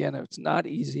 But again, it's not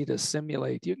easy to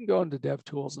simulate. You can go into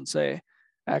DevTools and say,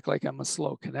 act like I'm a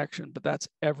slow connection, but that's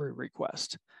every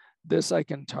request. This I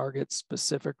can target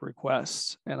specific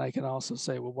requests. And I can also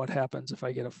say, well, what happens if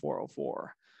I get a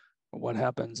 404? Or what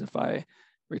happens if I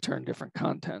return different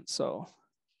content? So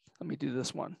let me do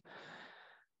this one.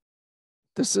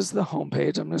 This is the home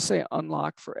page. I'm going to say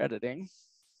unlock for editing.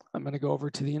 I'm going to go over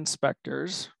to the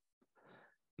inspectors.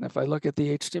 And if I look at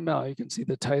the HTML, you can see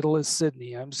the title is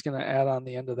Sydney. I'm just going to add on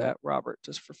the end of that Robert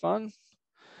just for fun.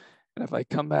 And if I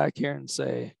come back here and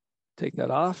say, take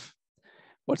that off,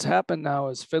 what's happened now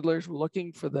is Fiddler's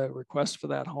looking for the request for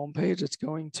that home page. It's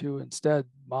going to instead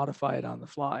modify it on the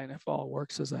fly. And if all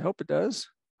works as I hope it does,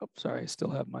 oh, sorry, I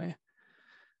still have my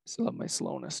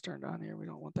slowness turned on here. We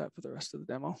don't want that for the rest of the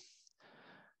demo.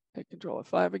 Hit Control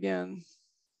F5 again.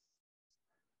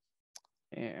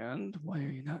 And why are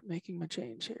you not making my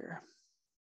change here?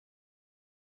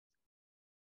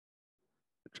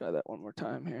 Try that one more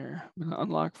time here. I'm going to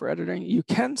unlock for editing. You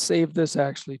can save this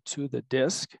actually to the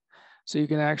disk. So you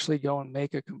can actually go and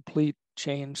make a complete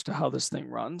change to how this thing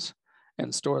runs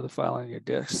and store the file on your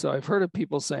disk. So I've heard of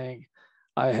people saying,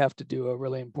 I have to do a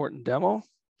really important demo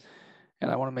and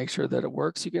I want to make sure that it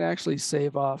works. You can actually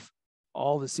save off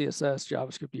all the CSS,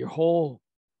 JavaScript, your whole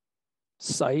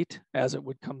site as it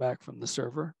would come back from the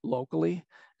server locally.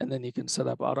 And then you can set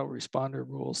up autoresponder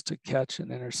rules to catch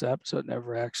and intercept so it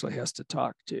never actually has to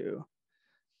talk to.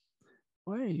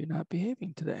 Why are you not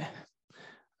behaving today? I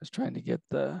was trying to get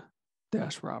the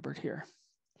dash Robert here.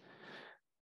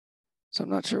 So I'm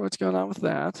not sure what's going on with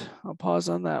that. I'll pause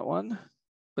on that one.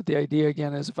 But the idea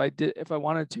again is if I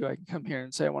wanted to, I can come here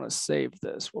and say I want to save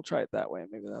this. We'll try it that way.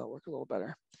 Maybe that'll work a little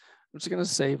better. I'm just going to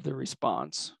save the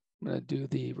response. I'm going to do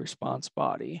the response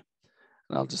body.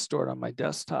 And I'll just store it on my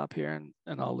desktop here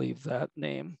and I'll leave that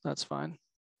name. That's fine.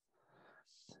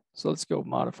 So let's go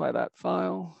modify that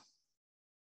file.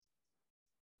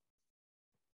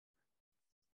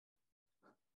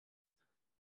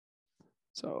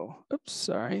 So, oops,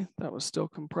 sorry, that was still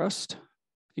compressed.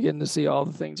 You're getting to see all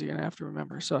the things you're going to have to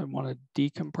remember. So I want to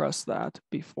decompress that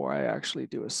before I actually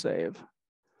do a save.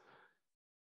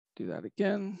 Do that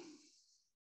again.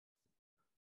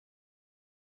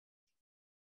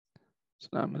 So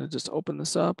now I'm going to just open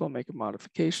this up. I'll make a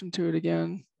modification to it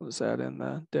again. We'll just add in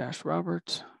the dash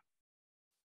Robert.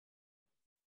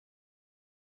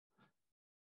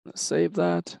 Let's save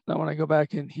that. Now when I go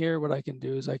back in here, what I can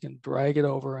do is I can drag it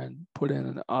over and put in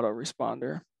an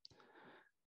autoresponder.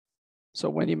 So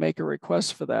when you make a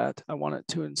request for that, I want it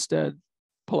to instead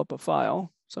pull up a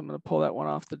file. So I'm going to pull that one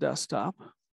off the desktop.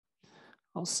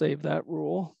 I'll save that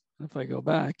rule. And if I go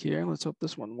back here, let's hope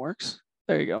this one works.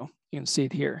 There you go. You can see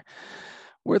it here.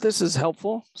 Where this is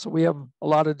helpful, so we have a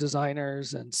lot of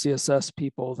designers and CSS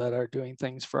people that are doing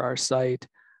things for our site.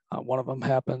 One of them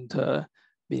happened to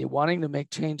be wanting to make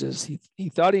changes. He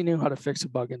thought he knew how to fix a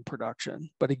bug in production,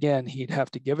 but again, he'd have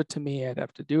to give it to me. I'd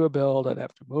have to do a build. I'd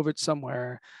have to move it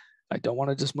somewhere. I don't want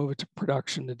to just move it to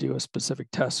production to do a specific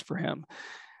test for him.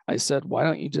 I said, why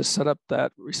don't you just set up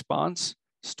that response,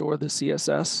 store the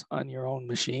CSS on your own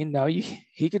machine? Now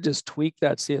he could just tweak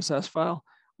that CSS file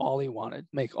all he wanted,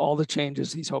 make all the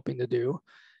changes he's hoping to do.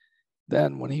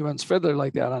 Then when he runs Fiddler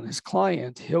like that on his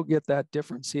client, he'll get that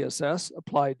different CSS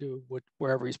applied to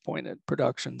wherever he's pointed,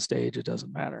 production stage, it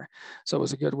doesn't matter. So it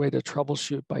was a good way to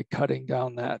troubleshoot by cutting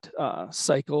down that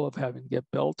cycle of having to get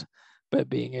built, but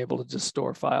being able to just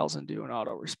store files and do an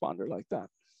autoresponder like that.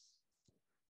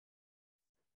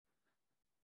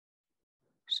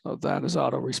 So that is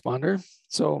autoresponder.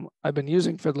 So I've been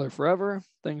using Fiddler forever.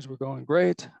 Things were going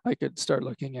great. I could start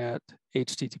looking at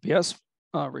HTTPS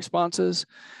responses.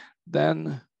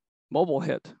 Then mobile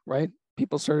hit, right?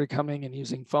 People started coming and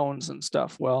using phones and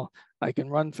stuff. Well, I can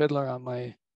run Fiddler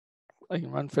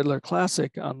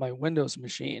Classic on my Windows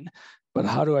machine, but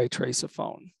how do I trace a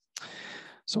phone?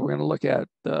 So we're going to look at,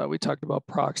 we talked about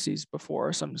proxies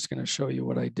before, so I'm just going to show you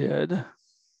what I did.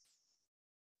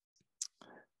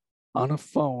 On a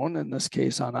phone, in this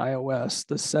case on iOS,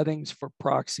 the settings for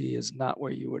proxy is not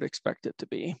where you would expect it to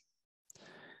be.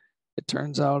 It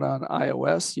turns out on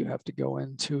iOS, you have to go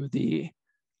into the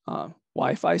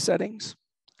Wi-Fi settings.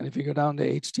 And if you go down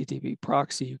to HTTP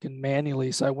proxy, you can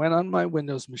manually, so I went on my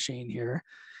Windows machine here,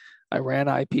 I ran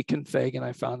ipconfig and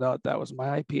I found out that was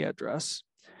my IP address.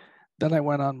 Then I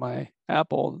went on my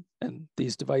Apple, and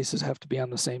these devices have to be on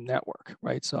the same network,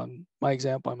 right? So my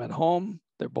example, I'm at home,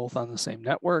 they're both on the same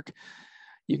network.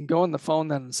 You can go on the phone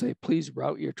then and say, please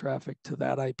route your traffic to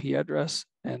that IP address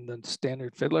and the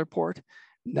standard Fiddler port.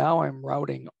 Now I'm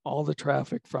routing all the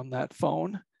traffic from that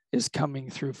phone is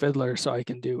coming through Fiddler, so I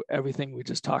can do everything we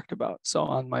just talked about. So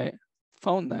on my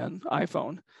phone then,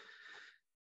 iPhone,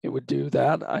 it would do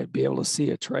that. I'd be able to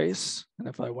see a trace. And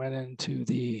if I went into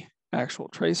the actual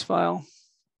trace file,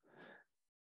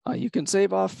 you can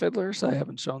save off Fiddlers. I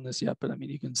haven't shown this yet, but I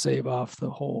mean, you can save off the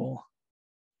whole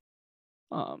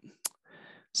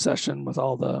session with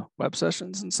all the web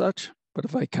sessions and such. But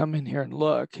if I come in here and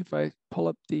look, if I pull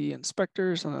up the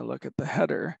inspectors and I look at the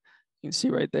header, you can see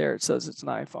right there, it says it's an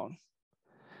iPhone.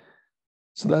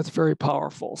 So that's very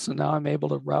powerful. So now I'm able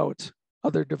to route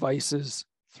other devices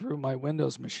through my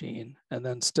Windows machine and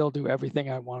then still do everything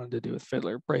I wanted to do with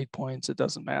Fiddler. Breakpoints, it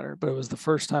doesn't matter. But it was the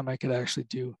first time I could actually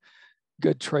do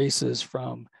good traces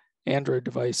from Android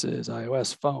devices,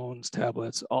 iOS phones,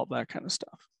 tablets, all that kind of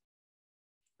stuff.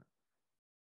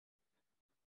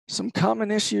 Some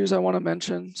common issues I want to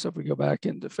mention. So if we go back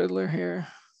into Fiddler here,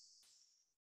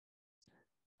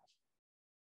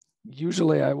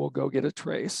 usually I will go get a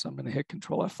trace. I'm going to hit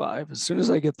Control F5. As soon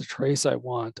as I get the trace I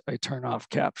want, I turn off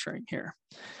capturing here.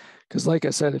 Because like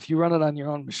I said, if you run it on your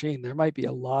own machine, there might be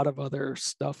a lot of other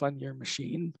stuff on your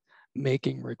machine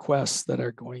making requests that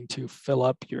are going to fill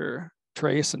up your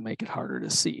trace and make it harder to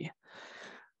see.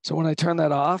 So when I turn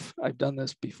that off, I've done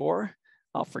this before,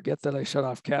 I'll forget that I shut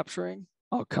off capturing.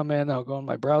 I'll come in, I'll go in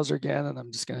my browser again, and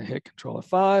I'm just going to hit Control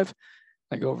F5.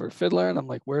 I go over to Fiddler and I'm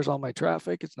like, where's all my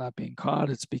traffic? It's not being caught.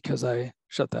 It's because I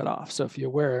shut that off. So if you're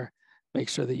aware, make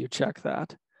sure that you check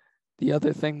that. The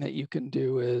other thing that you can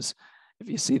do is if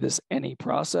you see this any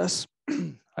process,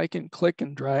 I can click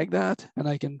and drag that and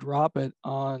I can drop it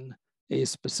on a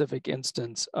specific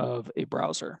instance of a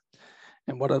browser.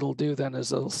 And what it'll do then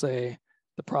is it'll say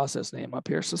the process name up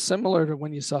here. So similar to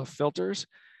when you saw filters,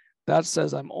 that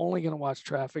says I'm only going to watch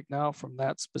traffic now from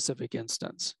that specific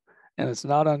instance. And it's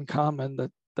not uncommon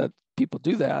that people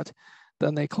do that.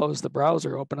 Then they close the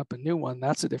browser, open up a new one.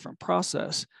 That's a different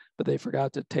process, but they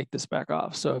forgot to take this back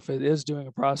off. So if it is doing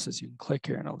a process, you can click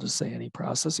here and it'll just say any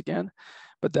process again,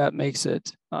 but that makes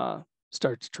it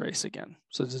start to trace again.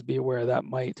 So just be aware that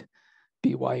might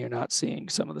be why you're not seeing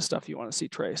some of the stuff you want to see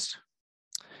traced.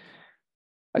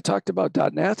 I talked about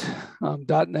 .NET.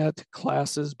 .NET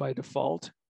classes by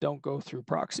default don't go through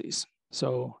proxies.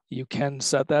 So you can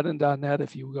set that in .NET.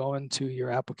 If you go into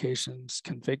your application's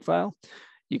config file,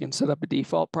 you can set up a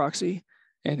default proxy.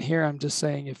 And here I'm just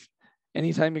saying if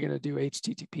anytime you're going to do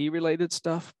HTTP related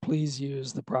stuff, please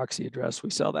use the proxy address. We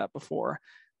saw that before.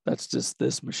 That's just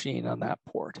this machine on that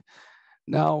port.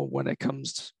 Now, when it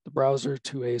comes to the browser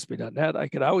to ASP.NET, I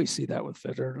could always see that with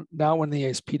Fiddler. Now, when the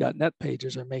ASP.NET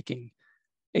pages are making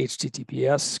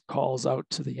HTTPS calls out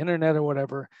to the internet or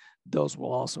whatever, those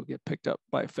will also get picked up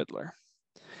by Fiddler.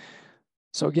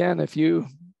 So again,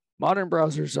 modern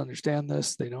browsers understand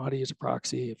this, they know how to use a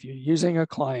proxy. If you're using a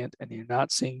client and you're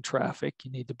not seeing traffic,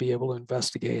 you need to be able to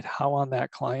investigate how on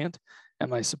that client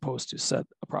am I supposed to set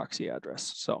a proxy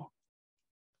address. So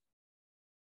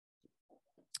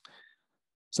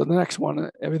the next one,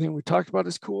 everything we talked about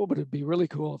is cool, but it'd be really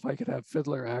cool if I could have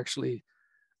Fiddler actually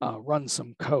run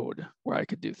some code where I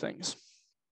could do things.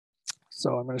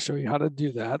 So I'm going to show you how to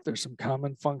do that. There's some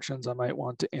common functions I might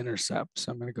want to intercept.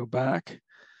 So I'm going to go back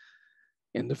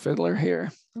into Fiddler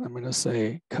here. And I'm going to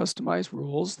say customize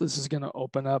rules. This is going to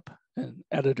open up an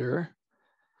editor.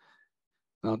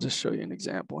 I'll just show you an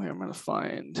example here. I'm going to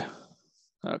find,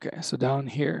 okay, so down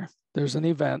here, there's an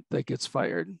event that gets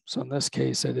fired. So in this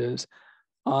case, it is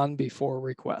on before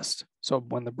request. So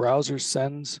when the browser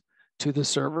sends to the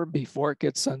server, before it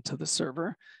gets sent to the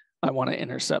server, I want to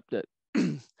intercept it.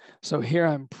 So here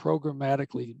I'm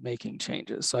programmatically making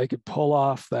changes. So I could pull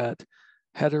off that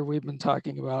header we've been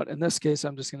talking about. In this case,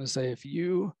 I'm just going to say if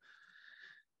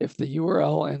the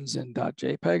URL ends in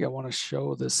 .jpeg, I want to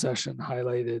show the session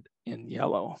highlighted in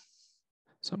yellow.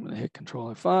 So I'm going to hit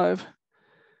Control F5.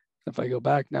 If I go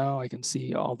back now, I can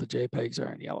see all the JPEGs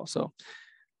are in yellow. So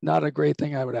not a great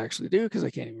thing I would actually do because I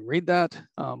can't even read that.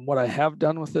 What I have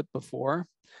done with it before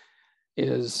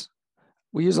is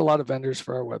we use a lot of vendors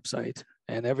for our website,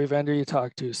 and every vendor you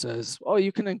talk to says, oh,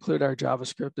 you can include our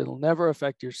JavaScript. It'll never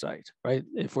affect your site, right?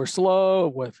 If we're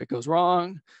slow, if it goes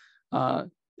wrong,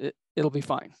 it'll be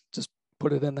fine. Just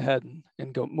put it in the head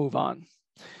and go move on.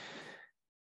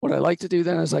 What I like to do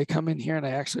then is I come in here and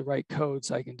I actually write code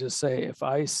so I can just say if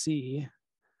I see,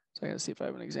 so I gotta see if I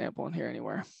have an example in here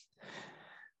anywhere.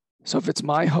 So if it's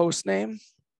my host name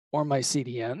or my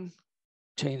CDN,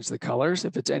 change the colors.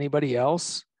 If it's anybody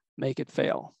else, make it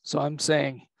fail. So I'm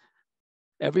saying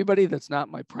everybody that's not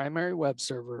my primary web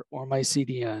server or my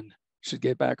CDN should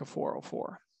get back a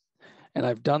 404. And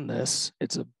I've done this.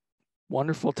 It's a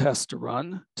wonderful test to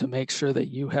run to make sure that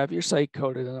you have your site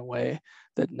coded in a way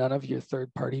that none of your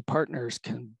third-party partners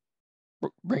can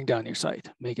bring down your site,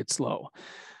 make it slow.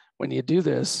 When you do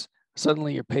this,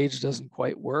 suddenly your page doesn't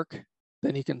quite work.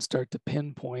 Then you can start to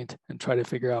pinpoint and try to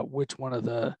figure out which one of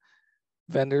the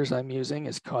vendors I'm using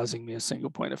is causing me a single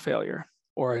point of failure.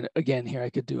 Or again, here I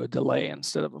could do a delay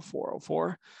instead of a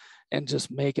 404 and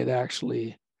just make it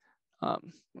actually,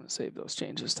 I'm gonna save those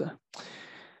changes to,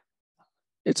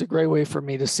 it's a great way for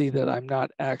me to see that I'm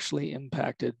not actually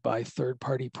impacted by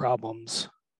third-party problems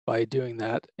by doing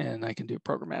that, and I can do it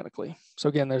programmatically. So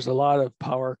again, there's a lot of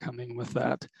power coming with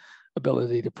that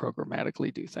ability to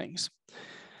programmatically do things.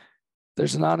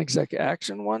 There's a non-exec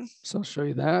action one, so I'll show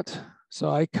you that. So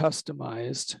I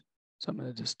customized, so I'm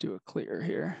going to just do a clear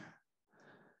here.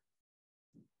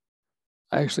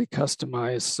 I actually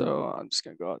customized, so I'm just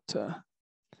going to go out to,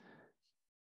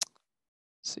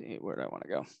 see, where do I want to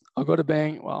go? I'll go to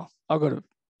Bang. Well, I'll go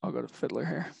to Fiddler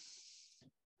here.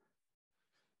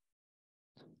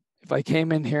 If I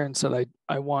came in here and said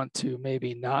I want to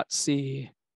maybe not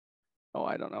see, oh,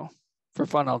 I don't know. For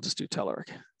fun, I'll just do Telerik.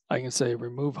 I can say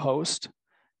remove host,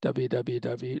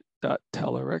 www.telerik.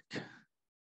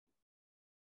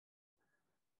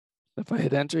 If I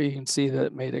hit enter, you can see that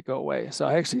it made it go away. So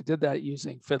I actually did that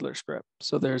using Fiddler script.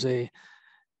 So there's a,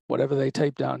 whatever they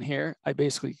type down here, I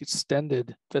basically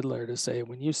extended Fiddler to say,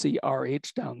 when you see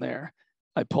RH down there,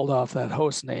 I pulled off that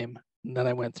host name, and then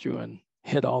I went through and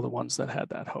hit all the ones that had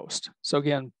that host. So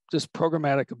again, just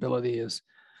programmatic ability is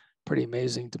pretty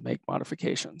amazing to make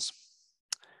modifications.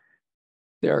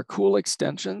 There are cool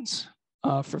extensions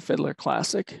for Fiddler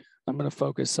Classic. I'm going to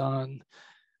focus on,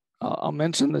 I'll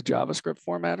mention the JavaScript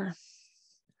formatter.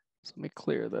 So let me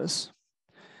clear this.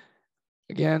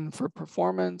 Again, for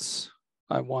performance,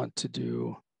 I want to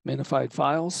do minified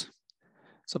files.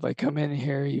 So if I come in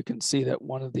here, you can see that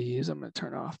one of these, I'm going to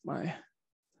turn off my,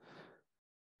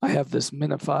 I have this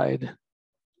minified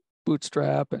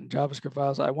Bootstrap and JavaScript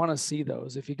files. I want to see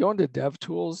those. If you go into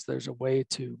DevTools, there's a way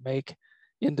to make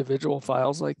individual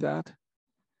files like that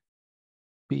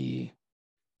be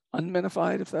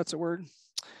unminified, if that's a word.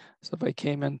 So if I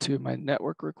came into my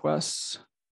network requests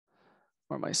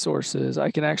or my sources,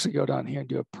 I can actually go down here and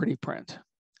do a pretty print,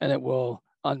 and it will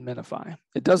unminify.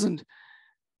 It doesn't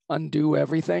undo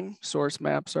everything. Source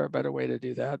maps are a better way to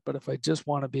do that. But if I just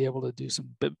want to be able to do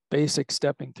some basic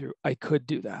stepping through, I could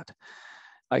do that.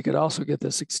 I could also get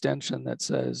this extension that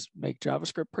says make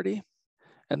JavaScript pretty.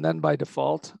 And then by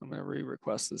default, I'm going to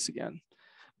re-request this again.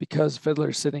 Because Fiddler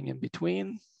is sitting in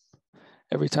between,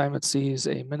 every time it sees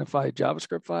a minified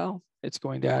JavaScript file, it's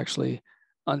going to actually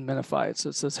unminify it. So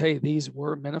it says, hey, these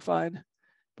were minified.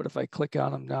 But if I click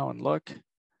on them now and look,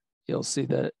 you'll see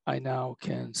that I now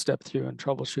can step through and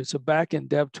troubleshoot. So back in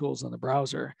DevTools in the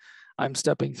browser, I'm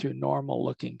stepping through normal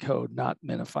looking code, not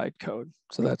minified code.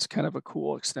 So that's kind of a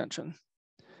cool extension.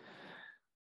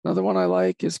 Another one I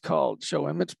like is called Show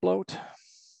Image Bloat.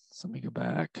 So let me go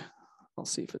back. I'll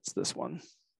see if it's this one.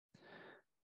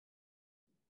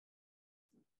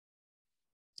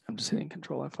 I'm just hitting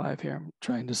Control F5 here. I'm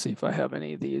trying to see if I have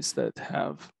any of these that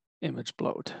have image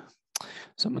bloat.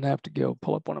 So I'm going to have to go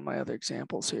pull up one of my other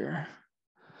examples here.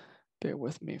 Bear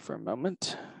with me for a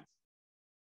moment.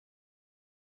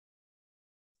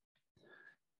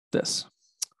 This.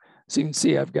 So you can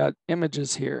see I've got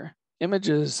images here.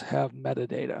 Images have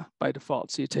metadata by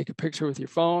default. So you take a picture with your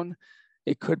phone.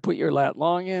 It could put your lat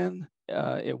long in.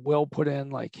 It will put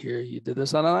in like here, you did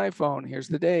this on an iPhone. Here's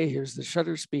the day. Here's the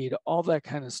shutter speed. All that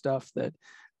kind of stuff that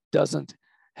doesn't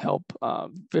help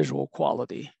visual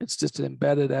quality. It's just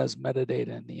embedded as metadata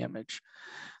in the image.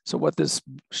 So what this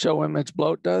show image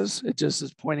bloat does, it just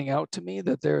is pointing out to me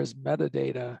that there is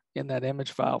metadata in that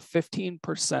image file.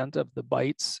 15% of the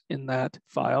bytes in that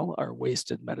file are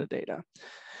wasted metadata.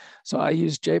 So I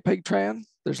use JPEG Tran.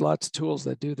 There's lots of tools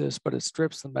that do this, but it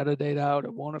strips the metadata out.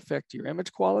 It won't affect your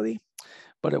image quality,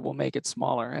 but it will make it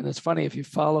smaller. And it's funny, if you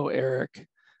follow Eric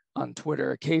on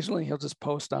Twitter, occasionally he'll just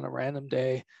post on a random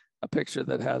day a picture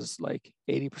that has like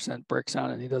 80% bricks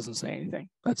on it, and he doesn't say anything.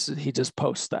 He just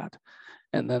posts that.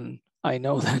 And then I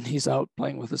know that he's out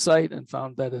playing with the site and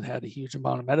found that it had a huge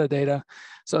amount of metadata.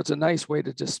 So it's a nice way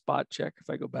to just spot check. If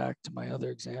I go back to my other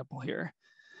example here,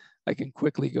 I can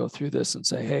quickly go through this and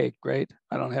say, hey, great,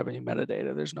 I don't have any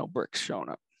metadata. There's no bricks showing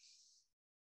up.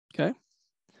 Okay.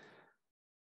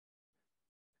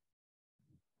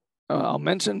 I'll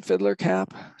mention Fiddler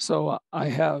Cap. So I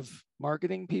have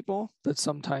marketing people that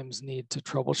sometimes need to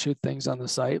troubleshoot things on the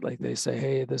site. Like they say,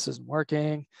 hey, this isn't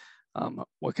working.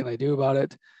 What can I do about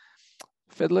it?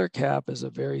 Fiddler Cap is a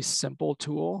very simple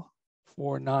tool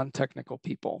for non-technical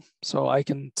people. So I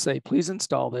can say, please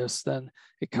install this. Then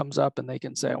it comes up and they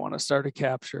can say, I want to start a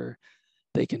capture.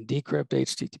 They can decrypt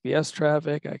HTTPS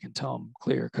traffic. I can tell them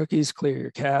clear cookies, clear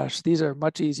your cache. These are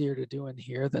much easier to do in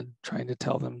here than trying to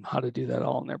tell them how to do that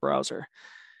all in their browser.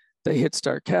 They hit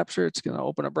start capture. It's going to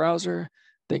open a browser.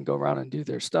 They can go around and do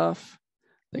their stuff.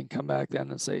 They can come back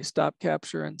then and say stop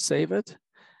capture and save it.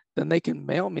 Then they can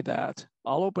mail me that.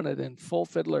 I'll open it in full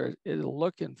Fiddler. It'll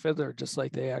look in Fiddler just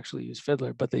like they actually use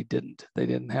Fiddler, but they didn't. They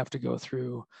didn't have to go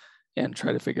through and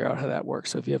try to figure out how that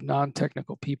works. So if you have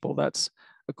non-technical people, that's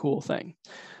a cool thing.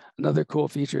 Another cool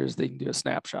feature is they can do a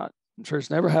snapshot. I'm sure it's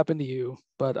never happened to you,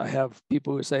 but I have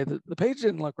people who say that the page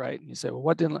didn't look right. And you say, well,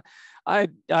 what didn't look? I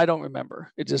don't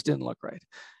remember. It just didn't look right.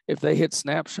 If they hit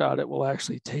snapshot, it will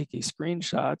actually take a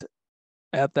screenshot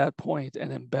at that point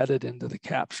and embed it into the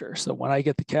capture. So when I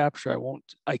get the capture,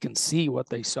 I can see what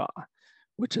they saw,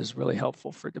 which is really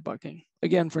helpful for debugging.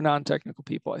 Again, for non-technical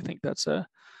people, I think that's a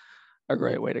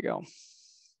great way to go.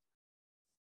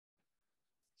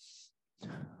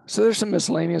 So there's some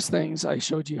miscellaneous things. I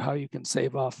showed you how you can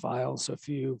save off files. So if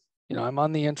I'm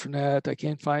on the intranet, I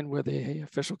can't find where the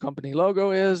official company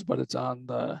logo is, but it's on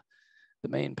the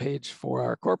main page for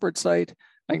our corporate site.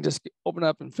 I can just open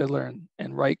up in Fiddler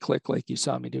and right click like you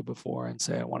saw me do before and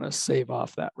say, I want to save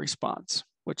off that response,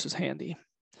 which is handy.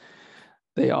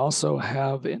 They also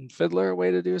have in Fiddler a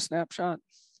way to do a snapshot.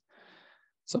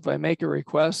 So if I make a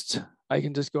request, I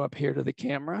can just go up here to the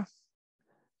camera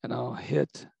and I'll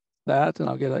hit that and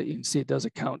I'll get you can see it does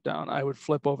a countdown. I would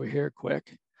flip over here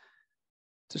quick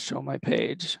to show my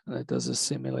page and it does a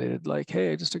simulated like,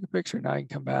 hey, I just took a picture. Now I can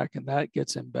come back and that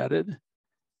gets embedded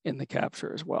in the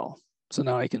capture as well. So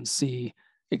now I can see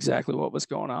exactly what was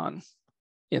going on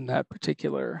in that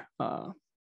particular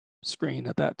screen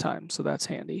at that time. So that's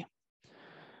handy.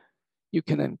 You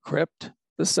can encrypt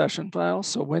the session file.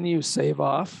 So when you save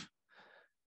off,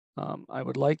 I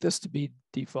would like this to be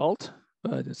default,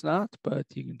 but it's not, but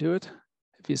you can do it.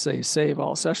 If you say save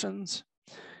all sessions,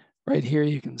 right here,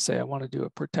 you can say, I want to do a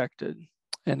protected.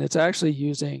 And it's actually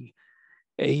using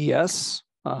AES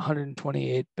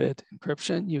 128-bit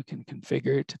encryption. You can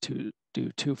configure it to do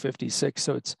 256.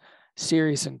 So it's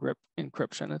serious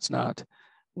encryption. It's not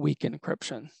weak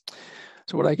encryption.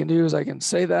 So what I can do is I can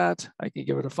say that, I can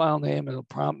give it a file name. It'll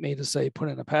prompt me to say, put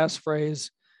in a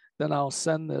passphrase. Then I'll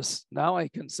send this. Now I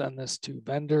can send this to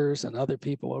vendors and other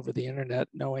people over the internet,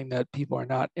 knowing that people are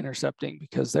not intercepting,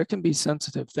 because there can be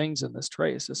sensitive things in this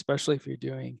trace, especially if you're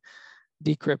doing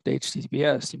decrypt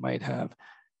HTTPS. You might have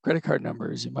credit card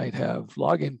numbers, you might have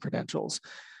login credentials.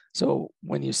 So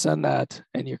when you send that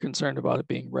and you're concerned about it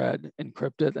being read,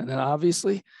 encrypt it. And then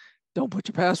obviously don't put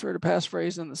your password or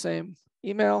passphrase in the same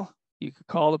email. You could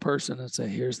call the person and say,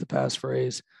 here's the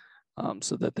passphrase,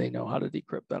 so that they know how to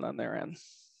decrypt that on their end.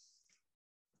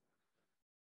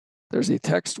 There's a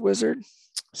text wizard.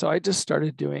 So I just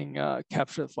started doing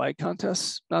capture the flag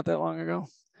contests not that long ago.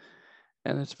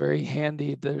 And it's very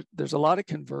handy. There's a lot of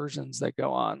conversions that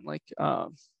go on, like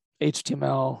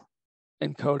HTML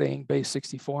encoding,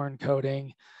 base64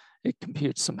 encoding. It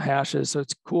computes some hashes. So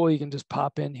it's cool. You can just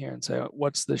pop in here and say,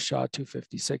 what's the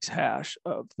SHA-256 hash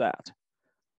of that?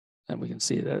 And we can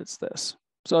see that it's this.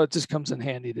 So it just comes in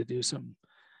handy to do some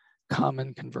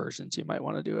common conversions you might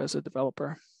want to do as a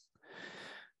developer.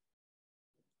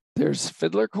 There's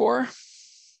Fiddler Core.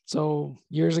 So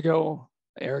years ago,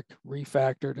 Eric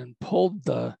refactored and pulled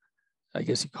the, I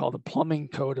guess you call the plumbing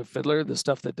code of Fiddler, the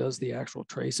stuff that does the actual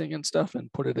tracing and stuff,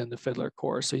 and put it into Fiddler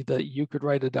Core so that you could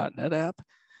write a .NET app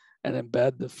and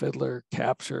embed the Fiddler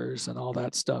captures and all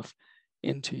that stuff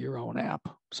into your own app.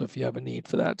 So if you have a need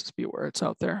for that, just be aware it's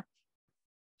out there.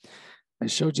 I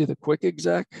showed you the quick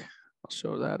exec. I'll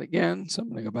show that again. So I'm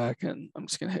going to go back and I'm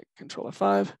just going to hit Control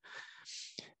F5.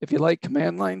 If you like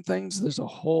command line things, there's a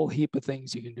whole heap of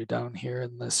things you can do down here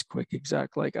in this quick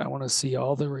exec. Like I want to see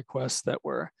all the requests that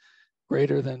were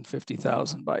greater than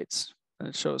 50,000 bytes. And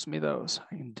it shows me those.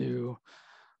 I can do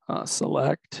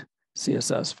select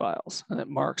CSS files and it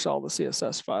marks all the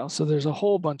CSS files. So there's a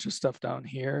whole bunch of stuff down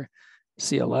here.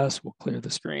 CLS will clear the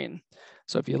screen.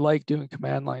 So if you like doing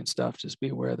command line stuff, just be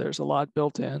aware there's a lot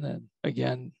built in. And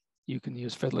again, you can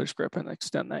use Fiddler script and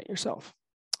extend that yourself.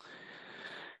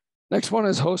 Next one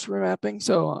is host remapping.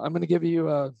 So I'm going to give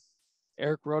you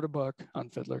Eric wrote a book on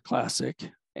Fiddler Classic,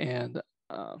 and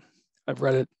I've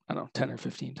read it, I don't know, 10 or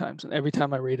 15 times. And every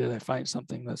time I read it, I find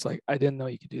something that's like, I didn't know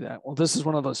you could do that. Well, this is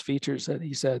one of those features that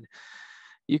he said,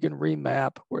 you can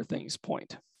remap where things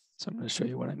point. So I'm going to show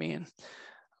you what I mean.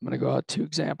 I'm going to go out to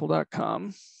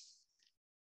example.com.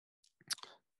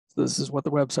 So this is what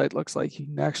the website looks like. You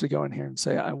can actually go in here and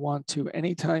say, I want to,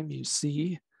 anytime you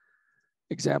see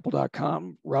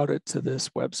example.com, route it to this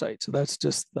website. So that's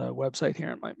just the website here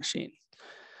on my machine.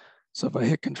 So if I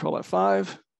hit Control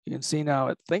F5, you can see now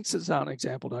it thinks it's on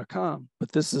example.com,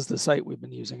 but this is the site we've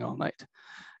been using all night.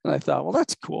 And I thought, well,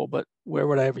 that's cool, but where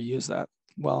would I ever use that?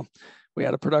 Well, we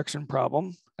had a production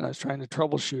problem and I was trying to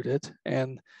troubleshoot it,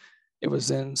 and it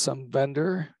was in some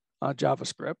vendor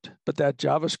JavaScript, but that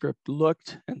JavaScript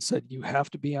looked and said, you have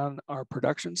to be on our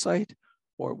production site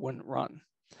or it wouldn't run.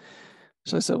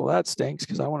 So I said, well, that stinks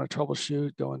because I want to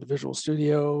troubleshoot, go into Visual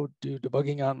Studio, do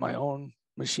debugging on my own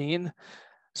machine.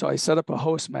 So I set up a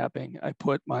host mapping. I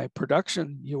put my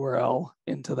production URL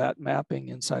into that mapping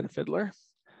inside of Fiddler,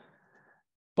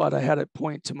 but I had it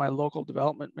point to my local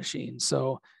development machine.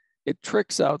 So it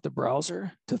tricks out the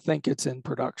browser to think it's in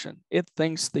production. It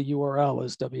thinks the URL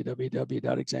is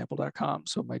www.example.com.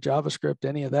 So my JavaScript,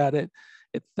 any of that, it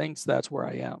thinks that's where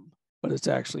I am, but it's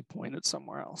actually pointed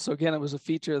somewhere else. So again, it was a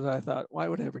feature that I thought, why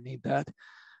would I ever need that?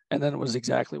 And then it was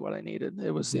exactly what I needed.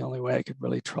 It was the only way I could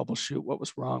really troubleshoot what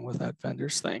was wrong with that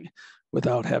vendor's thing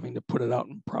without having to put it out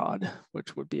in prod,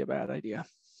 which would be a bad idea.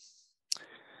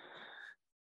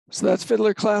 So that's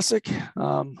Fiddler Classic.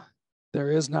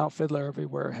 There is now Fiddler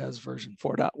Everywhere has version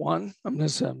 4.1. I'm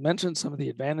just going to mention some of the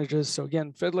advantages. So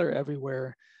again, Fiddler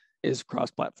Everywhere is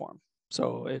cross-platform.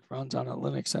 So it runs on a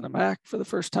Linux and a Mac for the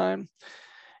first time.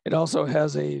 It also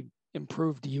has a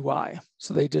improved UI.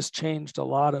 So they just changed a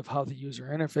lot of how the user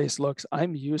interface looks.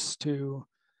 I'm used to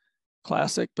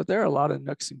Classic, but there are a lot of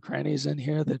nooks and crannies in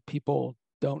here that people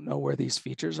don't know where these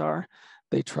features are.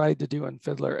 They tried to do in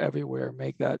Fiddler Everywhere,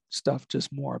 make that stuff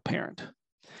just more apparent.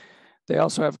 They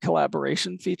also have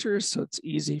collaboration features, so it's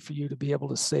easy for you to be able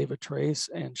to save a trace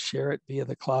and share it via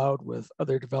the cloud with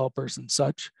other developers and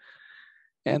such.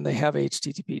 And they have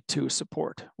HTTP2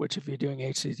 support, which if you're doing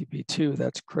HTTP2,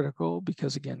 that's critical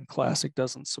because again, Classic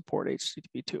doesn't support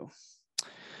HTTP2.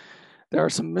 There are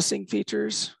some missing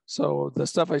features. So the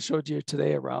stuff I showed you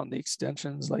today around the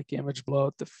extensions like image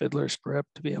bloat, the Fiddler script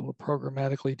to be able to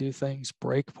programmatically do things,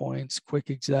 breakpoints,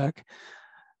 quick exec,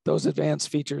 those advanced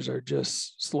features are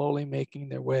just slowly making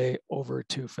their way over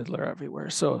to Fiddler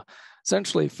Everywhere. So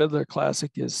essentially Fiddler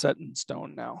Classic is set in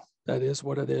stone now. That is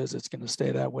what it is. It's going to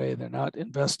stay that way. They're not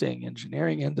investing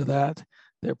engineering into that.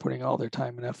 They're putting all their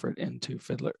time and effort into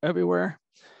Fiddler Everywhere.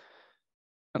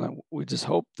 And we just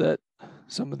hope that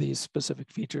some of these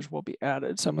specific features will be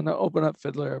added. So I'm going to open up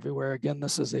Fiddler Everywhere. Again,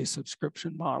 this is a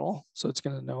subscription model. So it's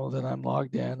going to know that I'm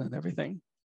logged in and everything.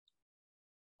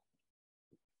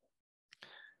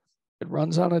 It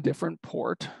runs on a different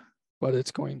port, but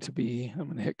it's going to be, I'm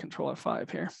going to hit Control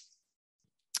F5 here.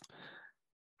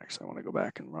 Actually, I want to go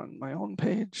back and run my own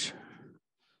page.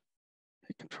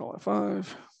 Hit Control F5.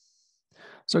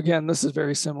 So again, this is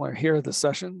very similar. Here are the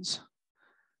sessions.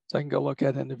 So I can go look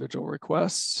at individual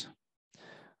requests.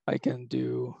 I can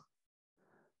do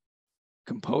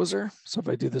Composer. So if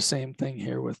I do the same thing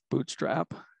here with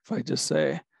Bootstrap, if I just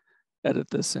say, edit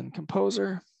this in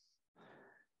Composer,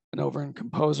 and over in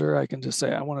Composer, I can just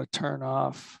say, I want to turn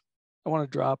off, I want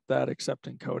to drop that accept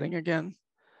encoding again.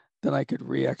 Then I could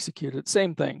re-execute it.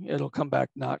 Same thing, it'll come back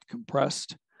not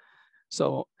compressed.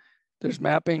 So there's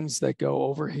mappings that go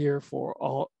over here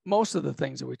for most of the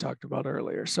things that we talked about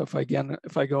earlier. So if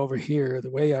I go over here,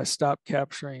 the way I stop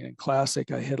capturing in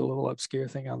Classic, I hit a little obscure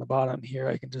thing on the bottom here.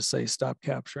 I can just say stop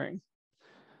capturing.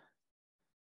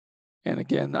 And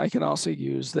again, I can also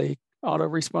use the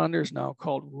autoresponders now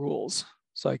called rules.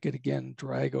 So I could again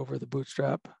drag over the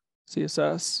Bootstrap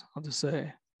CSS. I'll just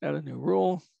say add a new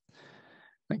rule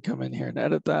and come in here and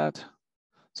edit that.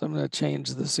 So I'm going to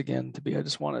change this again to be, I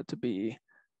just want it to be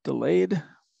delayed.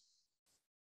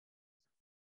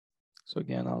 So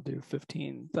again, I'll do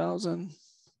 15,000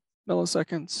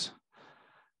 milliseconds.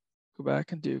 Go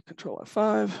back and do Control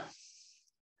F5.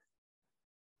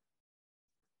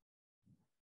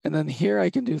 And then here I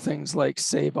can do things like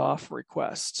save off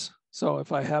requests. So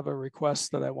if I have a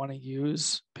request that I want to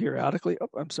use periodically, oh,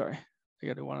 I'm sorry, I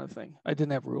got to do one other thing. I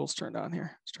didn't have rules turned on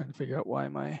here. I was trying to figure out why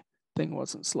my thing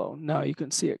wasn't slow. Now you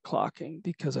can see it clocking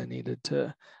because I made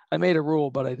a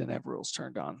rule, but I didn't have rules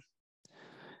turned on.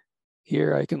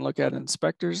 Here I can look at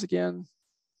inspectors again.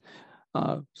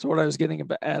 So what I was getting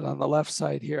at on the left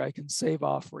side here, I can save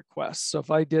off requests. So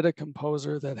if I did a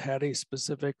composer that had a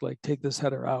specific, like take this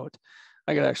header out,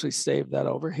 I could actually save that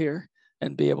over here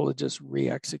and be able to just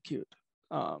re-execute.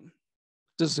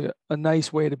 Just a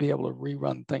nice way to be able to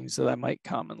rerun things that I might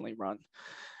commonly run.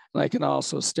 And I can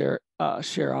also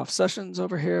share off sessions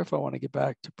over here if I want to get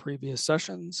back to previous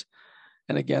sessions.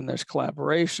 And again, there's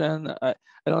collaboration. I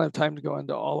don't have time to go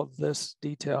into all of this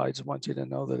detail. I just want you to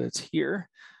know that it's here.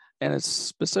 And it's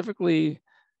specifically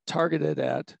targeted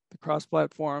at the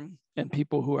cross-platform and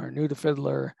people who are new to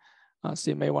Fiddler. So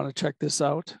you may want to check this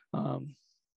out.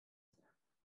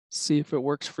 See if it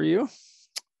works for you.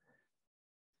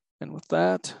 And with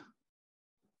that,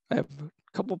 I have a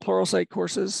couple Pluralsight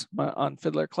courses on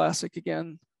Fiddler Classic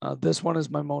again. This one is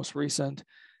my most recent.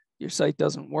 Your site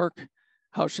doesn't work.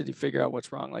 How should you figure out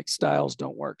what's wrong? Like styles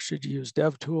don't work. Should you use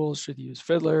DevTools? Should you use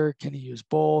Fiddler? Can you use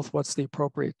both? What's the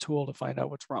appropriate tool to find out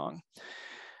what's wrong?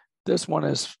 This one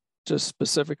is just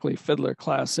specifically Fiddler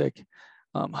Classic.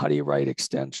 How do you write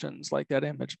extensions like that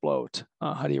image bloat?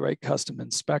 How do you write custom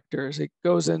inspectors? It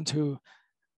goes into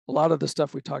a lot of the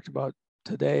stuff we talked about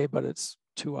today, but it's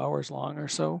 2 hours long or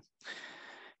so.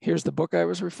 Here's the book I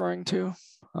was referring to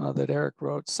that Eric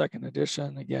wrote, 2nd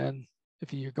edition. Again,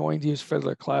 if you're going to use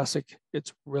Fiddler Classic,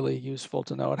 it's really useful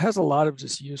to know. It has a lot of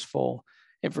just useful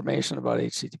information about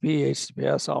HTTP,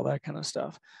 HTTPS, all that kind of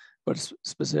stuff. But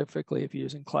specifically, if you're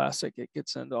using Classic, it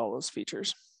gets into all those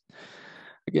features.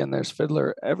 Again, there's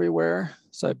Fiddler Everywhere.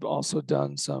 So I've also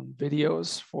done some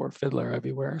videos for Fiddler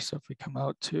Everywhere. So if we come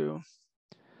out to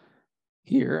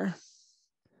here,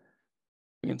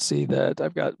 we can see that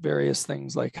I've got various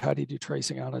things like how do you do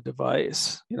tracing on a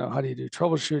device? You know, how do you do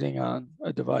troubleshooting on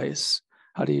a device?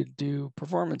 How do you do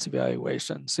performance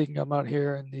evaluation? So you can come out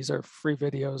here, and these are free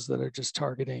videos that are just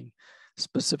targeting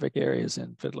specific areas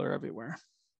in Fiddler Everywhere.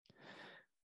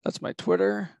 That's my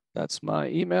Twitter, that's my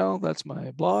email, that's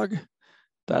my blog.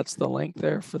 That's the link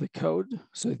there for the code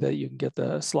so that you can get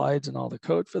the slides and all the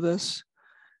code for this.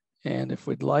 And if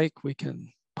we'd like, we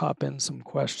can pop in some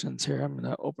questions here. I'm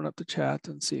going to open up the chat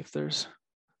and see if there's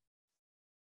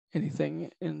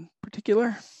anything in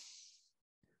particular.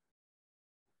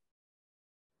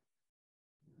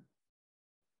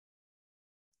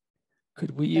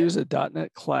 Could we use a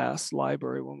 .NET class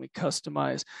library when we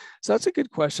customize? So that's a good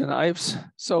question.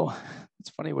 So it's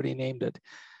funny what he named it.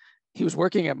 He was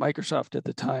working at Microsoft at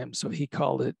the time, so he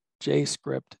called it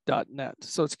JScript.net.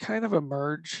 So it's kind of a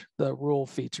merge. The rule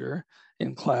feature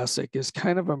in Classic is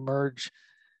kind of a merge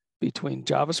between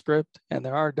JavaScript, and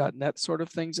there are .NET sort of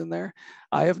things in there.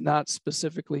 I have not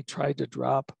specifically tried to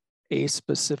drop a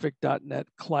specific .NET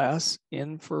class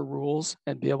in for rules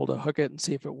and be able to hook it and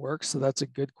see if it works. So that's a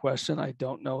good question. I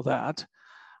don't know that.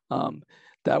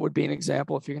 That would be an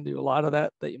example, if you can do a lot of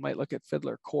that you might look at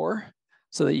Fiddler Core,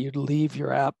 so that you'd leave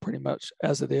your app pretty much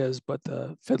as it is, but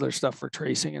the Fiddler stuff for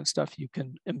tracing and stuff you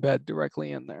can embed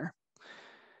directly in there.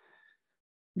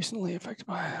 Recently affected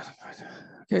by,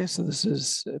 okay, so this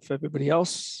is if everybody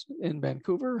else in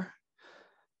Vancouver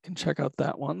can check out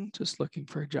that one, just looking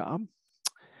for a job.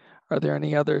 Are there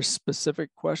any other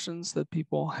specific questions that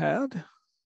people had?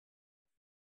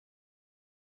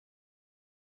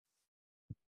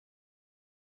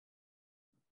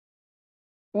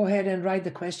 Go ahead and write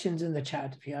the questions in the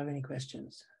chat if you have any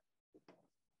questions.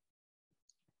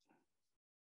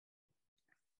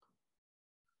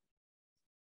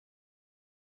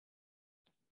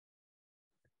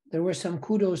 There were some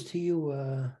kudos to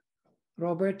you,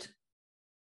 Robert.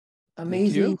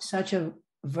 Amazing, such a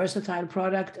versatile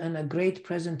product and a great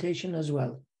presentation as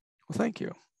well. Well, thank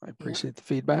you. I appreciate the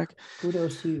feedback.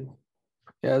 Kudos to you.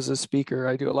 Yeah, as a speaker,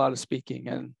 I do a lot of speaking,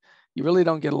 and you really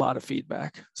don't get a lot of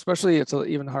feedback, especially it's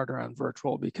even harder on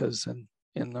virtual because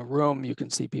in the room, you can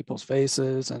see people's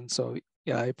faces. And so,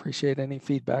 yeah, I appreciate any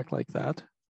feedback like that.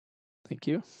 Thank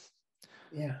you.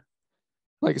 Yeah.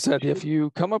 Like I said, if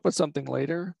you come up with something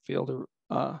later, feel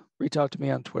to reach out to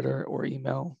me on Twitter or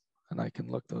email, and I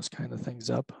can look those kind of things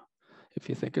up if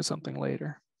you think of something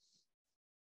later.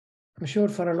 I'm sure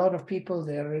for a lot of people,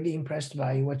 they're really impressed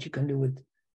by what you can do with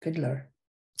Fiddler.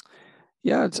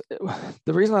 Yeah,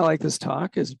 the reason I like this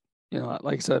talk is, you know,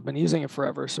 like I said, I've been using it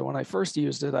forever. So when I first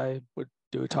used it, I would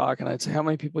do a talk and I'd say, how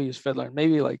many people use Fiddler? And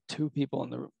maybe like 2 people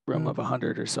in the room of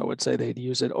 100 or so would say they'd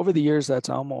use it. Over the years, that's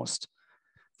almost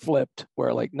flipped,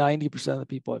 where like 90% of the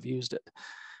people have used it.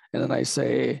 And then I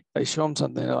show them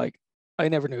something, they're like, I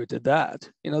never knew it did that.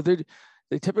 You know,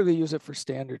 they typically use it for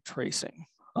standard tracing,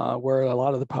 where a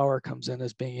lot of the power comes in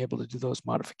as being able to do those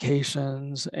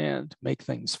modifications and make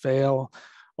things fail.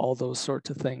 All those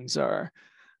sorts of things are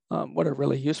what are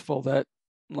really useful, that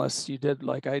unless you did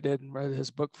like I did and read his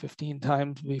book 15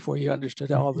 times before you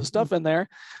understood all the stuff in there,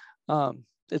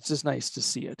 it's just nice to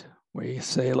see it, where you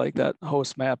say like that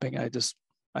host mapping,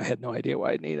 I had no idea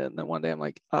why I needed it. And then one day I'm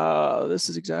like, this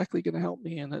is exactly going to help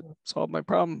me. And it solved my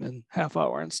problem in half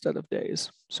hour instead of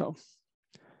days. So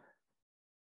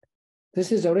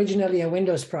this is originally a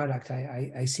Windows product,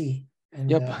 I see.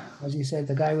 And yep. As you said,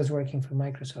 the guy was working for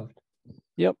Microsoft.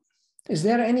 Yep. Is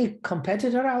there any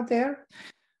competitor out there?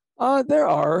 There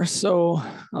are. So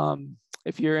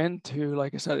if you're into,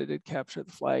 like I said, I did capture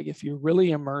the flag. If you're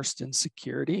really immersed in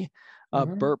security,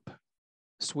 Burp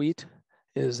Suite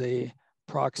is a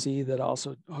proxy that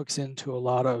also hooks into a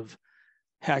lot of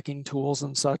hacking tools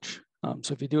and such.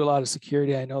 So if you do a lot of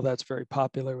security, I know that's very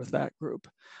popular with that group.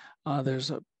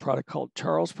 There's a product called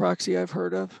Charles Proxy I've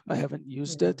heard of. I haven't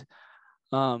used it.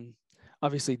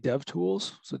 Obviously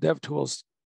DevTools. So DevTools,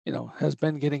 you know, has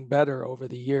been getting better over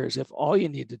the years. If all you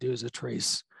need to do is a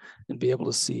trace and be able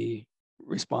to see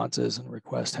responses and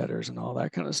request headers and all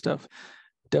that kind of stuff,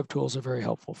 DevTools are very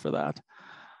helpful for that.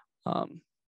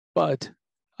 But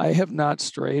I have not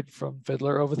strayed from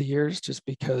Fiddler over the years just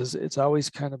because it's always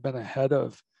kind of been ahead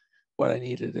of what I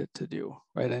needed it to do,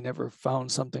 right? I never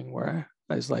found something where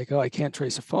I was like, oh, I can't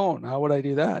trace a phone. How would I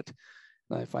do that?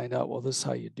 And I find out, well, this is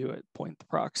how you do it. Point the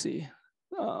proxy,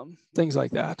 things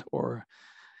like that. Or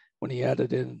when he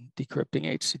added in decrypting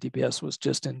HTTPS was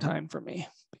just in time for me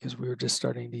because we were just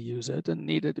starting to use it and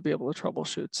needed to be able to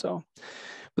troubleshoot. So,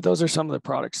 but those are some of the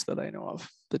products that I know of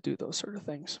that do those sort of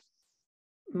things.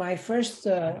 My first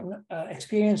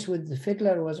experience with the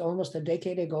Fiddler was almost a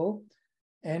decade ago,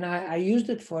 and I used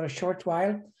it for a short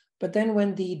while. But then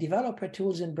when the developer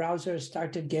tools in browsers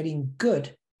started getting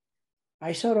good,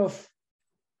 I sort of,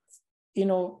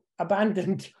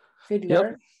 abandoned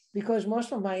Fiddler. Yep. Because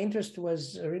most of my interest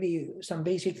was really some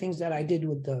basic things that I did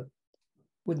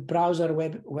with browser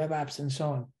web apps and so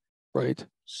on. Right.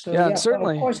 So yeah,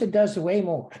 certainly, of course, it does way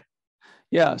more.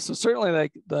 Yeah, so certainly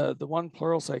like the one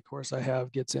Pluralsight course I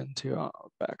have gets into,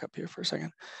 I'll back up here for a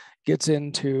second, gets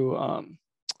into,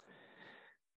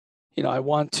 I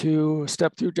want to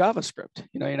step through JavaScript.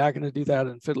 You're not going to do that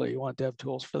in Fiddler. You want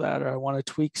DevTools for that. Or I want to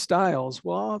tweak styles.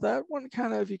 Well, that one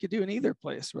kind of, you could do in either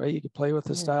place, right? You could play with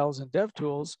the styles in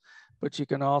DevTools, but you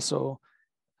can also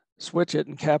switch it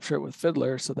and capture it with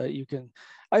Fiddler so that you can,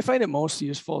 I find it most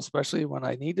useful, especially when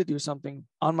I need to do something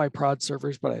on my prod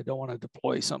servers, but I don't want to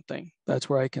deploy something. That's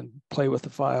where I can play with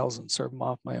the files and serve them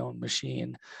off my own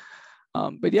machine.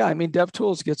 But yeah, I mean,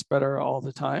 DevTools gets better all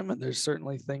the time, and there's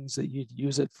certainly things that you'd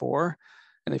use it for.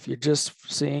 And if you're just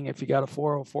seeing if you got a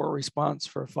 404 response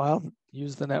for a file,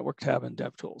 use the network tab in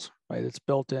DevTools, right? It's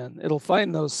built in. It'll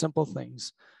find those simple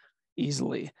things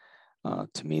easily.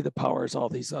 To me, the power is all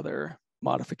these other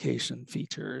modification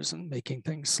features and making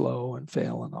things slow and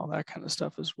fail and all that kind of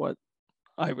stuff is what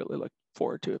I really look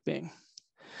forward to it being.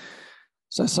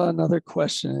 So I saw another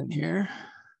question in here.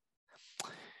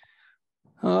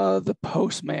 The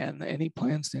Postman, any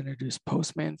plans to introduce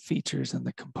Postman features in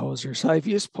the Composer? So I've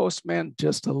used Postman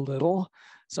just a little,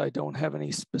 so I don't have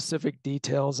any specific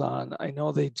details on. I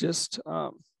know they just,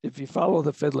 if you follow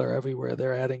the Fiddler everywhere,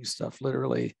 they're adding stuff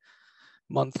literally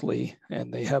monthly,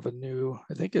 and they have a new,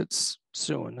 I think it's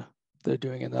soon, they're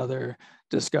doing another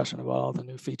discussion about all the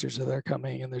new features that are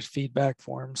coming, and there's feedback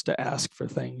forms to ask for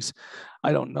things.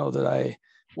 I don't know that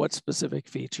what specific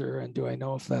feature, and do I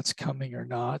know if that's coming or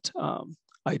not?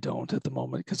 I don't at the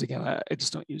moment, because again, I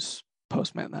just don't use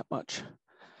Postman that much.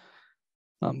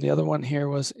 The other one here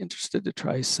was interested to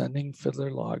try sending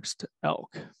Fiddler logs to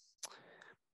Elk.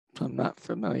 So I'm not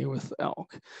familiar with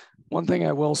Elk. One thing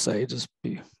I will say,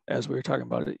 as we were talking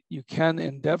about it, you can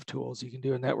in DevTools, you can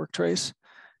do a network trace.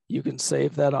 You can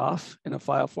save that off in a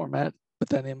file format, but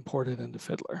then import it into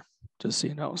Fiddler, just so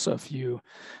you know. So if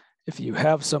you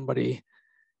have somebody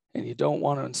and you don't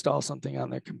want to install something on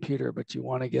their computer, but you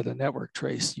want to get a network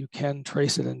trace, you can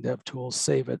trace it in DevTools,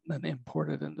 save it, and then import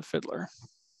it into Fiddler.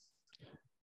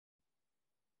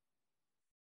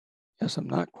 Yes, I'm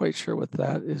not quite sure what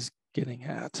that is getting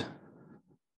at.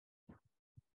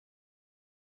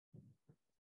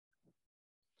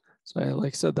 So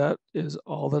like I said, that is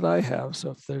all that I have.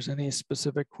 So if there's any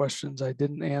specific questions I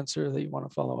didn't answer that you want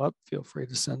to follow up, feel free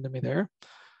to send to me there.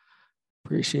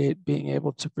 Appreciate being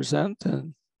able to present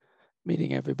and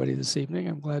meeting everybody this evening.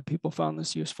 I'm glad people found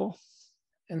this useful.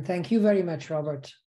 And thank you very much, Robert.